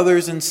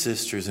brothers and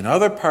sisters in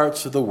other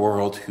parts of the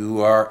world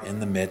who are in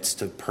the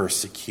midst of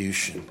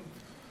persecution.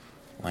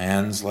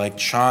 Lands like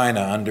China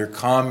under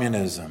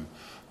communism,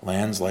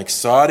 lands like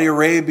Saudi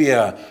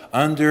Arabia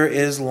under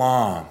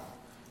Islam,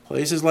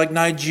 places like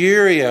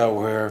Nigeria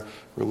where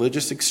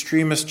religious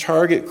extremists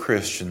target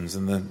Christians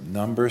and the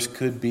numbers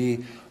could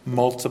be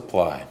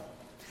multiplied.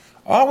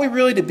 Ought we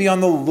really to be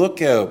on the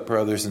lookout,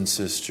 brothers and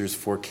sisters,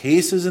 for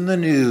cases in the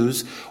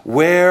news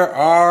where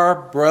our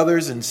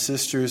brothers and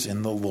sisters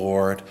in the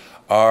Lord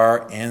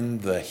are in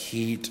the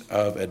heat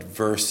of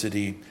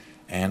adversity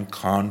and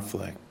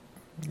conflict.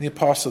 The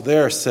apostle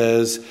there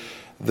says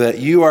that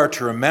you are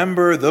to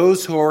remember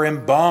those who are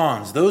in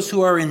bonds, those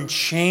who are in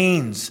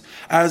chains,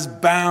 as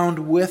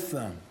bound with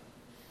them.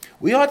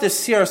 We ought to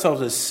see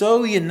ourselves as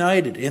so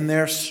united in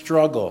their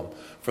struggle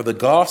for the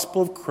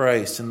gospel of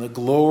Christ and the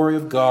glory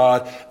of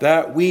God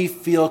that we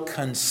feel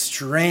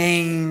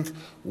constrained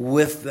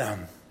with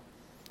them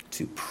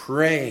to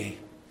pray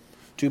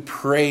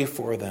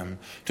for them,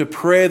 to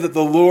pray that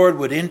the Lord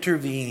would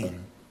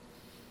intervene.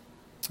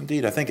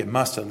 Indeed, I think it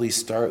must at least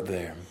start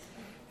there.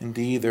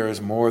 Indeed, there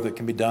is more that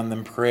can be done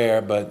than prayer,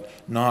 but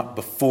not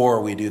before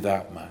we do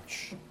that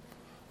much.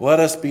 Let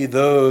us be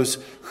those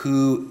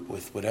who,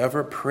 with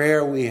whatever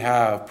prayer we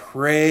have,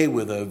 pray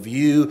with a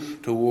view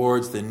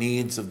towards the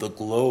needs of the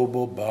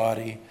global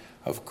body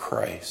of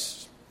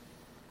Christ.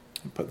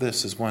 I'll put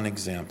this as one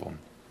example.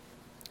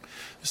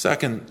 The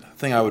second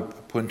thing I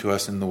would put to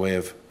us in the way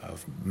of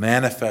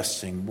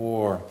manifesting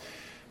more,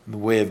 in the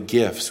way of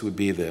gifts, would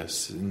be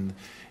this,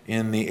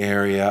 in the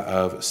area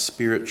of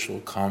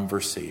spiritual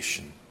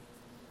conversation.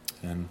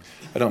 And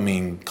I don't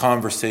mean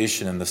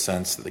conversation in the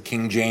sense that the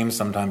King James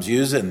sometimes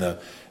use it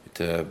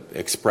to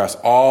express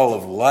all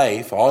of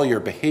life, all your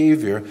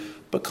behavior,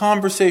 but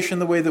conversation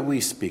the way that we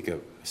speak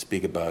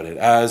about it,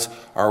 as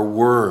our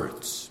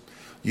words,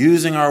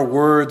 using our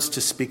words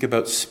to speak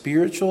about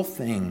spiritual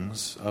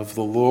things of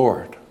the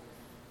Lord.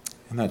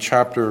 In that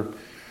chapter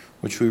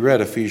which we read,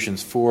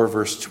 Ephesians 4,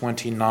 verse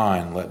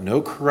 29, let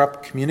no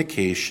corrupt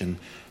communication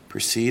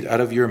proceed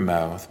out of your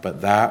mouth,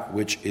 but that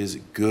which is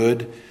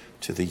good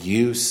to the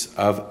use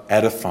of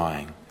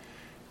edifying,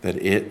 that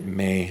it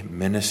may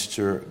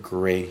minister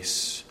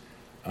grace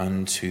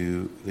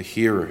unto the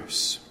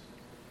hearers.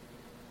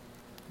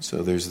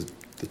 So there's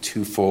the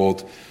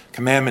twofold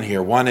commandment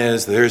here. One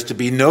is there's to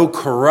be no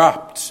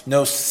corrupt,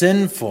 no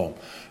sinful,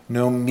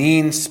 no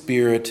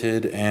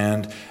mean-spirited,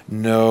 and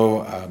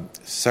no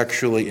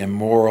sexually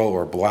immoral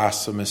or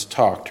blasphemous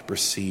talk to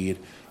proceed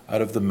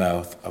out of the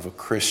mouth of a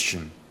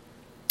Christian.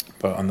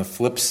 But on the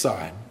flip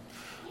side,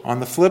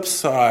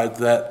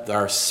 that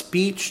our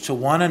speech to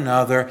one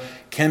another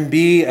can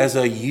be as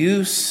a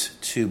use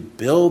to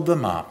build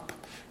them up,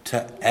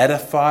 to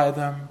edify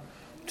them,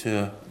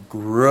 to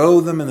grow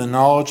them in the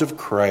knowledge of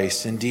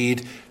Christ,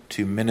 indeed,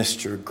 to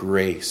minister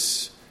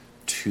grace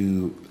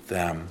to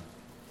them.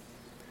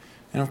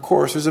 And of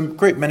course, there's a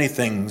great many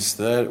things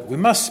that we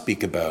must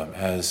speak about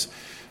as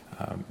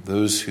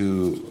those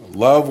who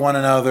love one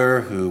another,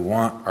 who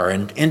are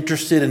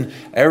interested in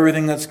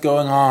everything that's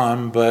going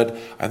on. But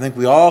I think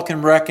we all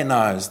can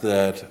recognize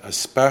that,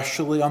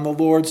 especially on the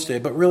Lord's Day,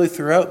 but really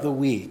throughout the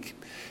week,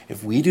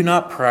 if we do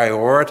not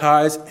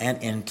prioritize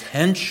and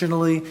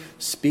intentionally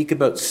speak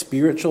about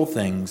spiritual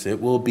things,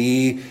 it will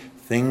be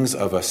things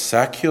of a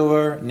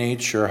secular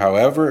nature,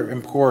 however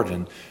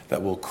important,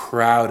 that will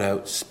crowd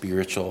out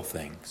spiritual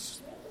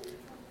things.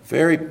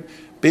 Very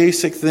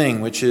basic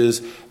thing, which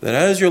is that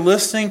as you're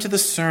listening to the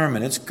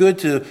sermon, it's good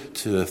to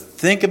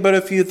think about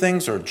a few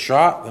things or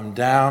jot them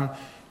down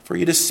for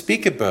you to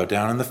speak about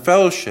down in the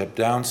fellowship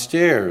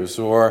downstairs,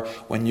 or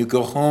when you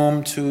go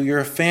home to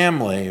your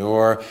family,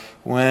 or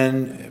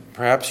when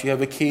perhaps you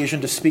have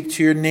occasion to speak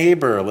to your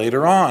neighbor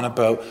later on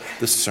about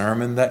the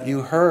sermon that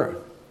you heard.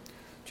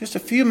 Just a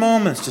few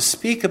moments to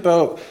speak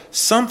about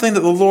something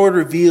that the Lord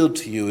revealed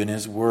to you in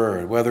His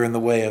Word, whether in the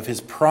way of His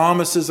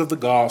promises of the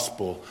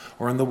gospel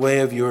or in the way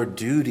of your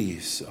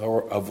duties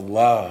or of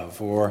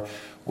love or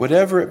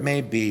whatever it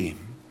may be.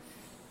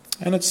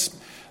 And it's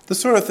the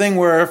sort of thing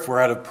where if we're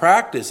out of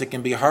practice, it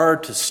can be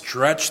hard to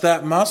stretch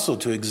that muscle,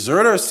 to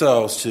exert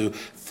ourselves, to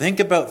think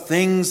about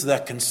things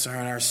that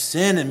concern our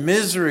sin and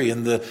misery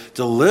and the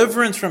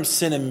deliverance from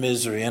sin and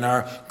misery and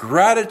our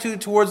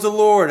gratitude towards the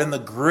Lord and the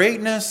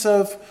greatness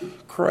of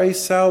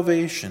Christ's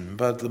salvation.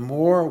 But the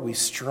more we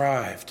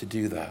strive to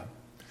do that,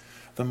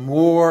 the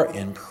more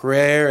in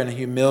prayer and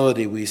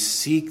humility we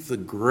seek the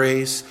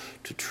grace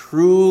to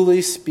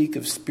truly speak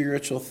of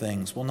spiritual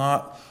things, will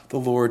not the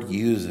Lord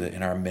use it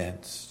in our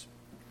midst?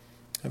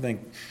 I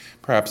think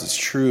perhaps it's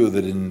true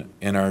that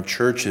in our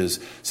churches,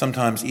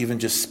 sometimes even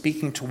just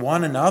speaking to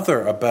one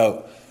another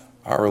about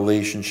our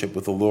relationship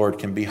with the Lord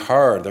can be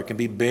hard. There can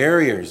be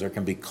barriers, there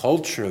can be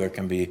culture, there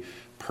can be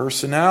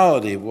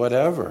personality,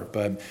 whatever.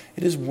 But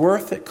it is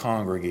worth it,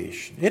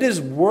 congregation. It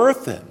is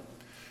worth it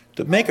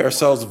to make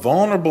ourselves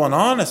vulnerable and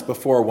honest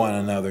before one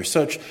another,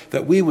 such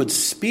that we would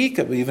speak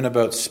even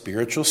about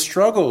spiritual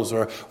struggles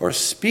or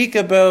speak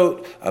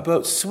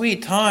about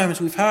sweet times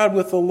we've had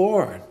with the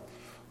Lord.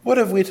 What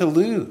have we to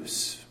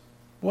lose?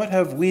 What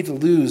have we to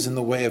lose in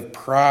the way of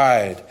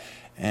pride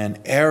and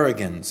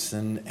arrogance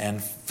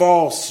and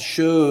false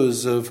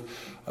shows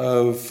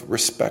of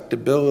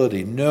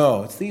respectability?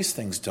 No, these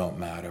things don't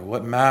matter.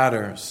 What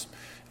matters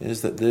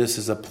is that this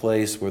is a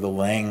place where the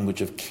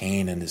language of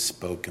Canaan is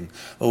spoken,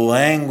 the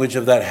language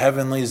of that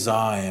heavenly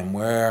Zion,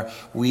 where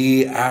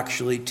we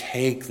actually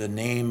take the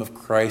name of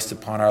Christ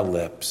upon our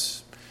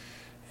lips,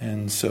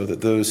 and so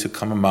that those who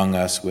come among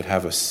us would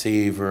have a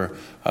savor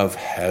of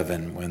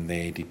heaven when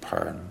they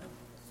depart.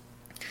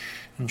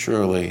 And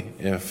surely,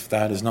 if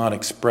that is not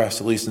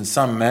expressed, at least in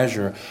some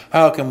measure,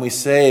 how can we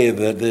say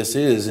that this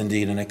is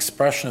indeed an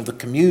expression of the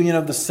communion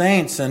of the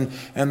saints and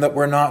that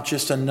we're not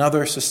just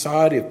another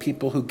society of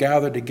people who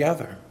gather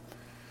together?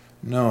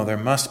 No, there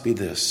must be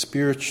this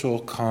spiritual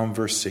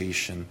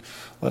conversation.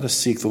 Let us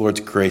seek the Lord's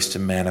grace to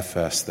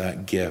manifest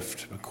that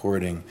gift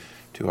according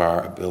to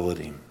our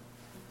ability.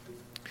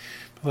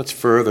 But let's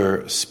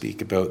further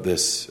speak about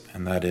this,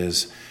 and that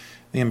is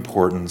the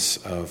importance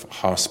of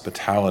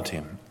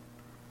hospitality.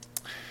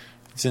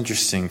 It's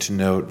interesting to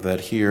note that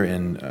here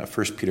in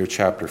 1 Peter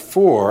chapter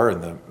 4,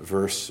 in the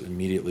verse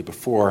immediately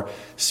before,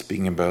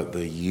 speaking about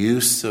the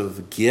use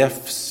of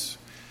gifts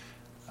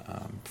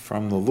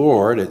from the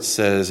Lord, it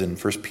says in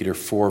 1 Peter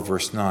 4,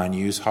 verse 9,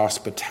 use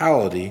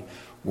hospitality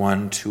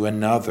one to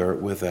another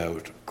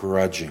without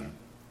grudging.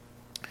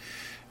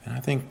 And I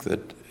think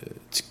that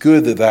it's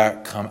good that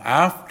that come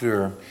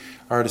after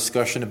our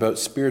discussion about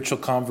spiritual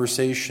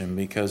conversation,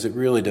 because it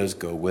really does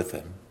go with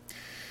it.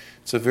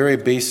 It's a very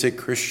basic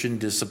Christian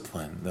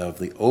discipline of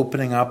the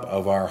opening up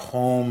of our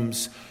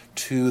homes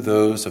to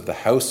those of the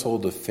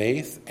household of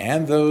faith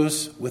and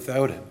those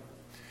without it.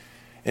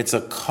 It's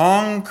a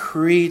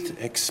concrete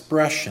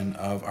expression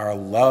of our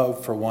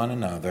love for one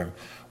another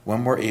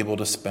when we're able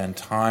to spend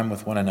time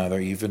with one another,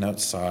 even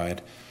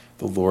outside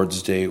the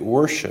Lord's Day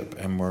worship,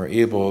 and we're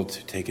able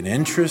to take an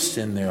interest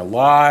in their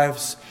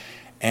lives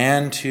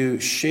and to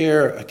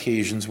share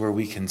occasions where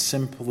we can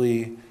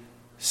simply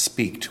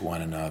speak to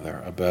one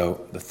another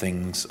about the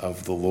things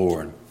of the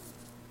Lord.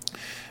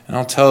 And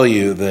I'll tell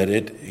you that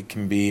it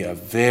can be a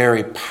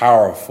very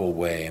powerful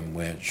way in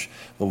which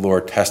the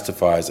Lord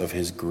testifies of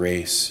his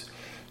grace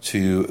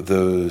to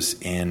those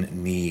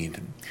in need.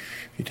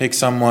 If you take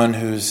someone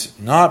who's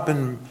not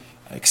been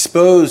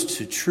exposed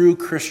to true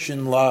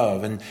Christian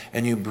love,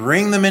 and you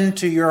bring them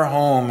into your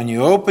home, and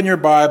you open your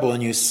Bible,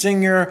 and you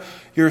sing your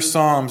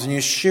psalms, and you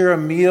share a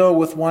meal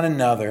with one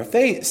another, if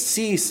they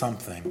see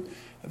something,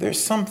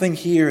 there's something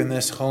here in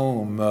this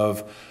home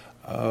of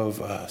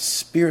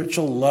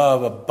spiritual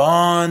love, a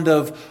bond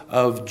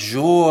of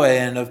joy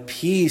and of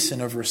peace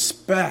and of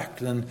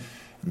respect. And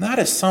that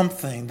is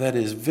something that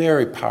is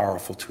very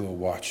powerful to a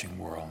watching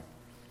world.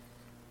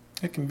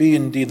 It can be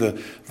indeed the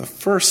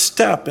first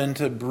step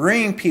into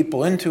bringing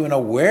people into an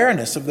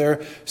awareness of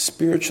their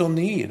spiritual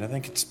need. I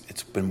think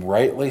it's been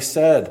rightly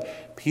said,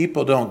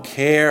 people don't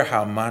care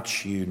how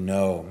much you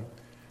know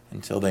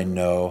until they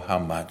know how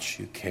much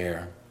you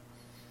care.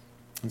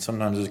 And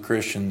sometimes as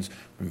Christians,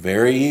 we're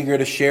very eager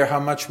to share how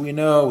much we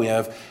know. We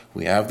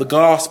have the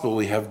gospel,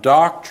 we have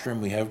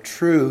doctrine, we have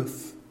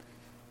truth.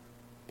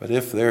 But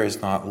if there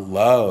is not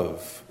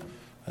love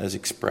that is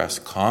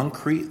expressed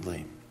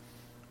concretely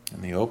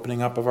in the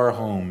opening up of our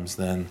homes,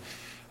 then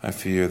I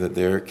fear that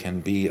there can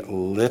be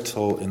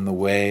little in the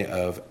way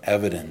of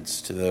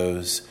evidence to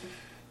those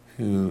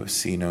who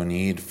see no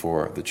need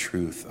for the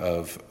truth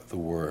of the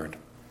word.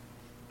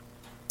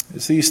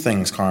 It's these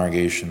things,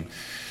 congregation,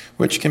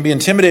 which can be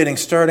intimidating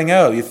starting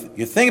out. You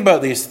think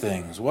about these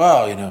things.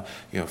 Wow,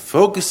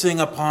 focusing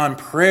upon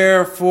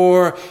prayer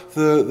for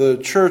the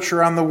church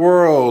around the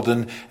world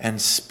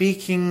and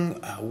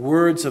speaking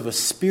words of a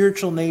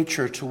spiritual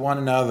nature to one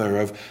another,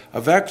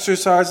 of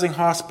exercising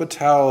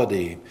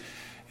hospitality.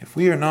 If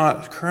we are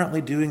not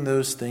currently doing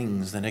those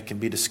things, then it can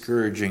be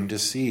discouraging to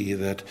see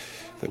that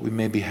we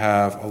maybe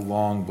have a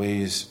long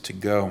ways to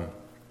go.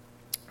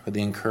 But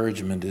the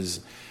encouragement is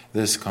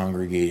this,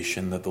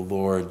 congregation, that the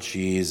Lord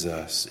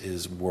Jesus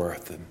is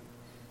worth it.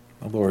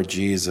 The Lord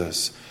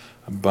Jesus,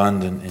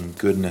 abundant in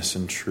goodness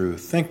and truth.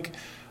 Think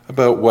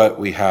about what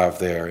we have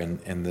there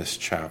in this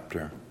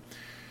chapter,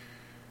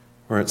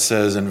 where it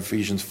says in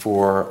Ephesians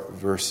 4,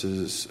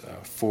 verses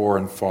 4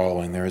 and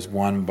following, there is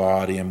one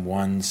body and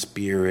one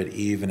spirit,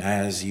 even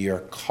as ye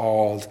are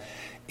called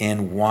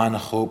in one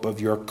hope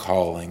of your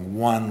calling,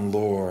 one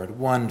Lord,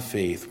 one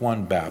faith,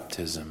 one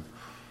baptism,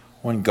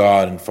 one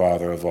God and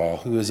Father of all,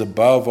 who is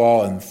above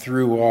all and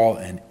through all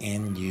and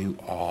in you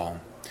all.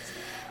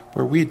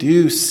 Where we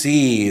do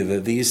see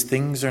that these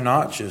things are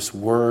not just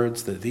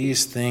words, that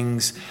these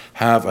things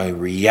have a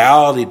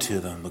reality to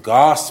them. The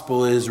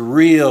gospel is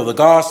real. The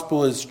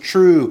gospel is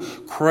true.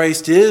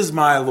 Christ is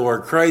my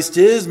Lord. Christ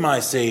is my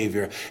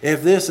Savior.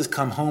 If this has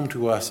come home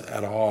to us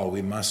at all,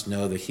 we must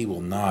know that he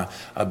will not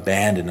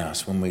abandon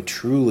us when we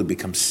truly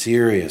become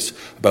serious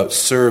about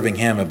serving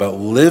him, about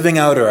living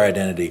out our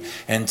identity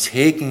and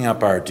taking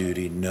up our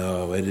duty.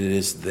 No, it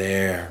is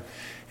there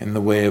in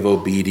the way of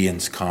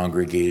obedience,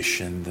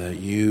 congregation, that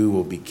you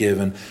will be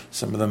given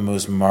some of the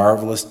most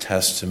marvelous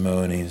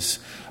testimonies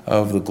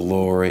of the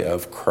glory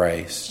of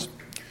Christ.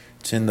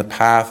 It's in the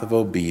path of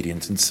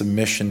obedience and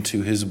submission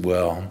to his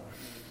will.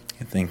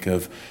 You think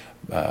of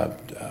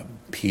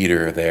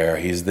Peter there.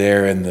 He's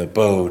there in the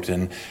boat,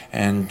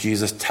 and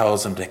Jesus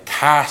tells him to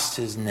cast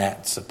his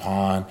nets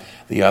upon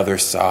the other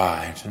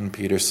side. And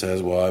Peter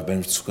says, well, I've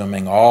been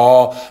swimming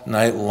all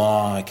night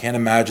long. I can't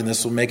imagine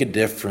this will make a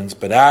difference,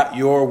 but at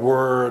your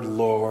word,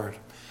 Lord,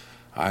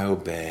 I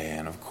obey.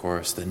 And of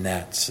course, the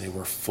nets, they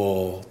were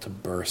full to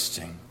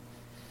bursting.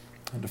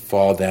 and to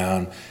fall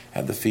down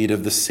at the feet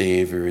of the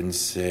Savior and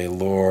say,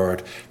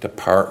 Lord,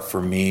 depart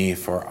from me,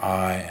 for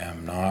I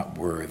am not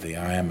worthy.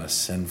 I am a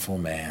sinful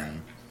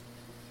man.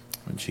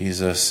 And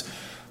Jesus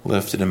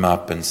lifted him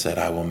up and said,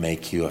 I will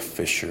make you a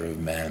fisher of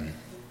men.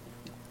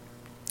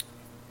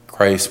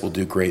 Christ will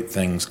do great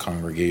things,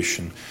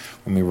 congregation,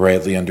 when we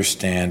rightly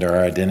understand our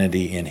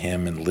identity in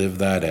him and live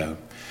that out.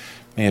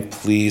 May it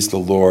please the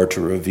Lord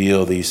to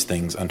reveal these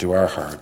things unto our heart.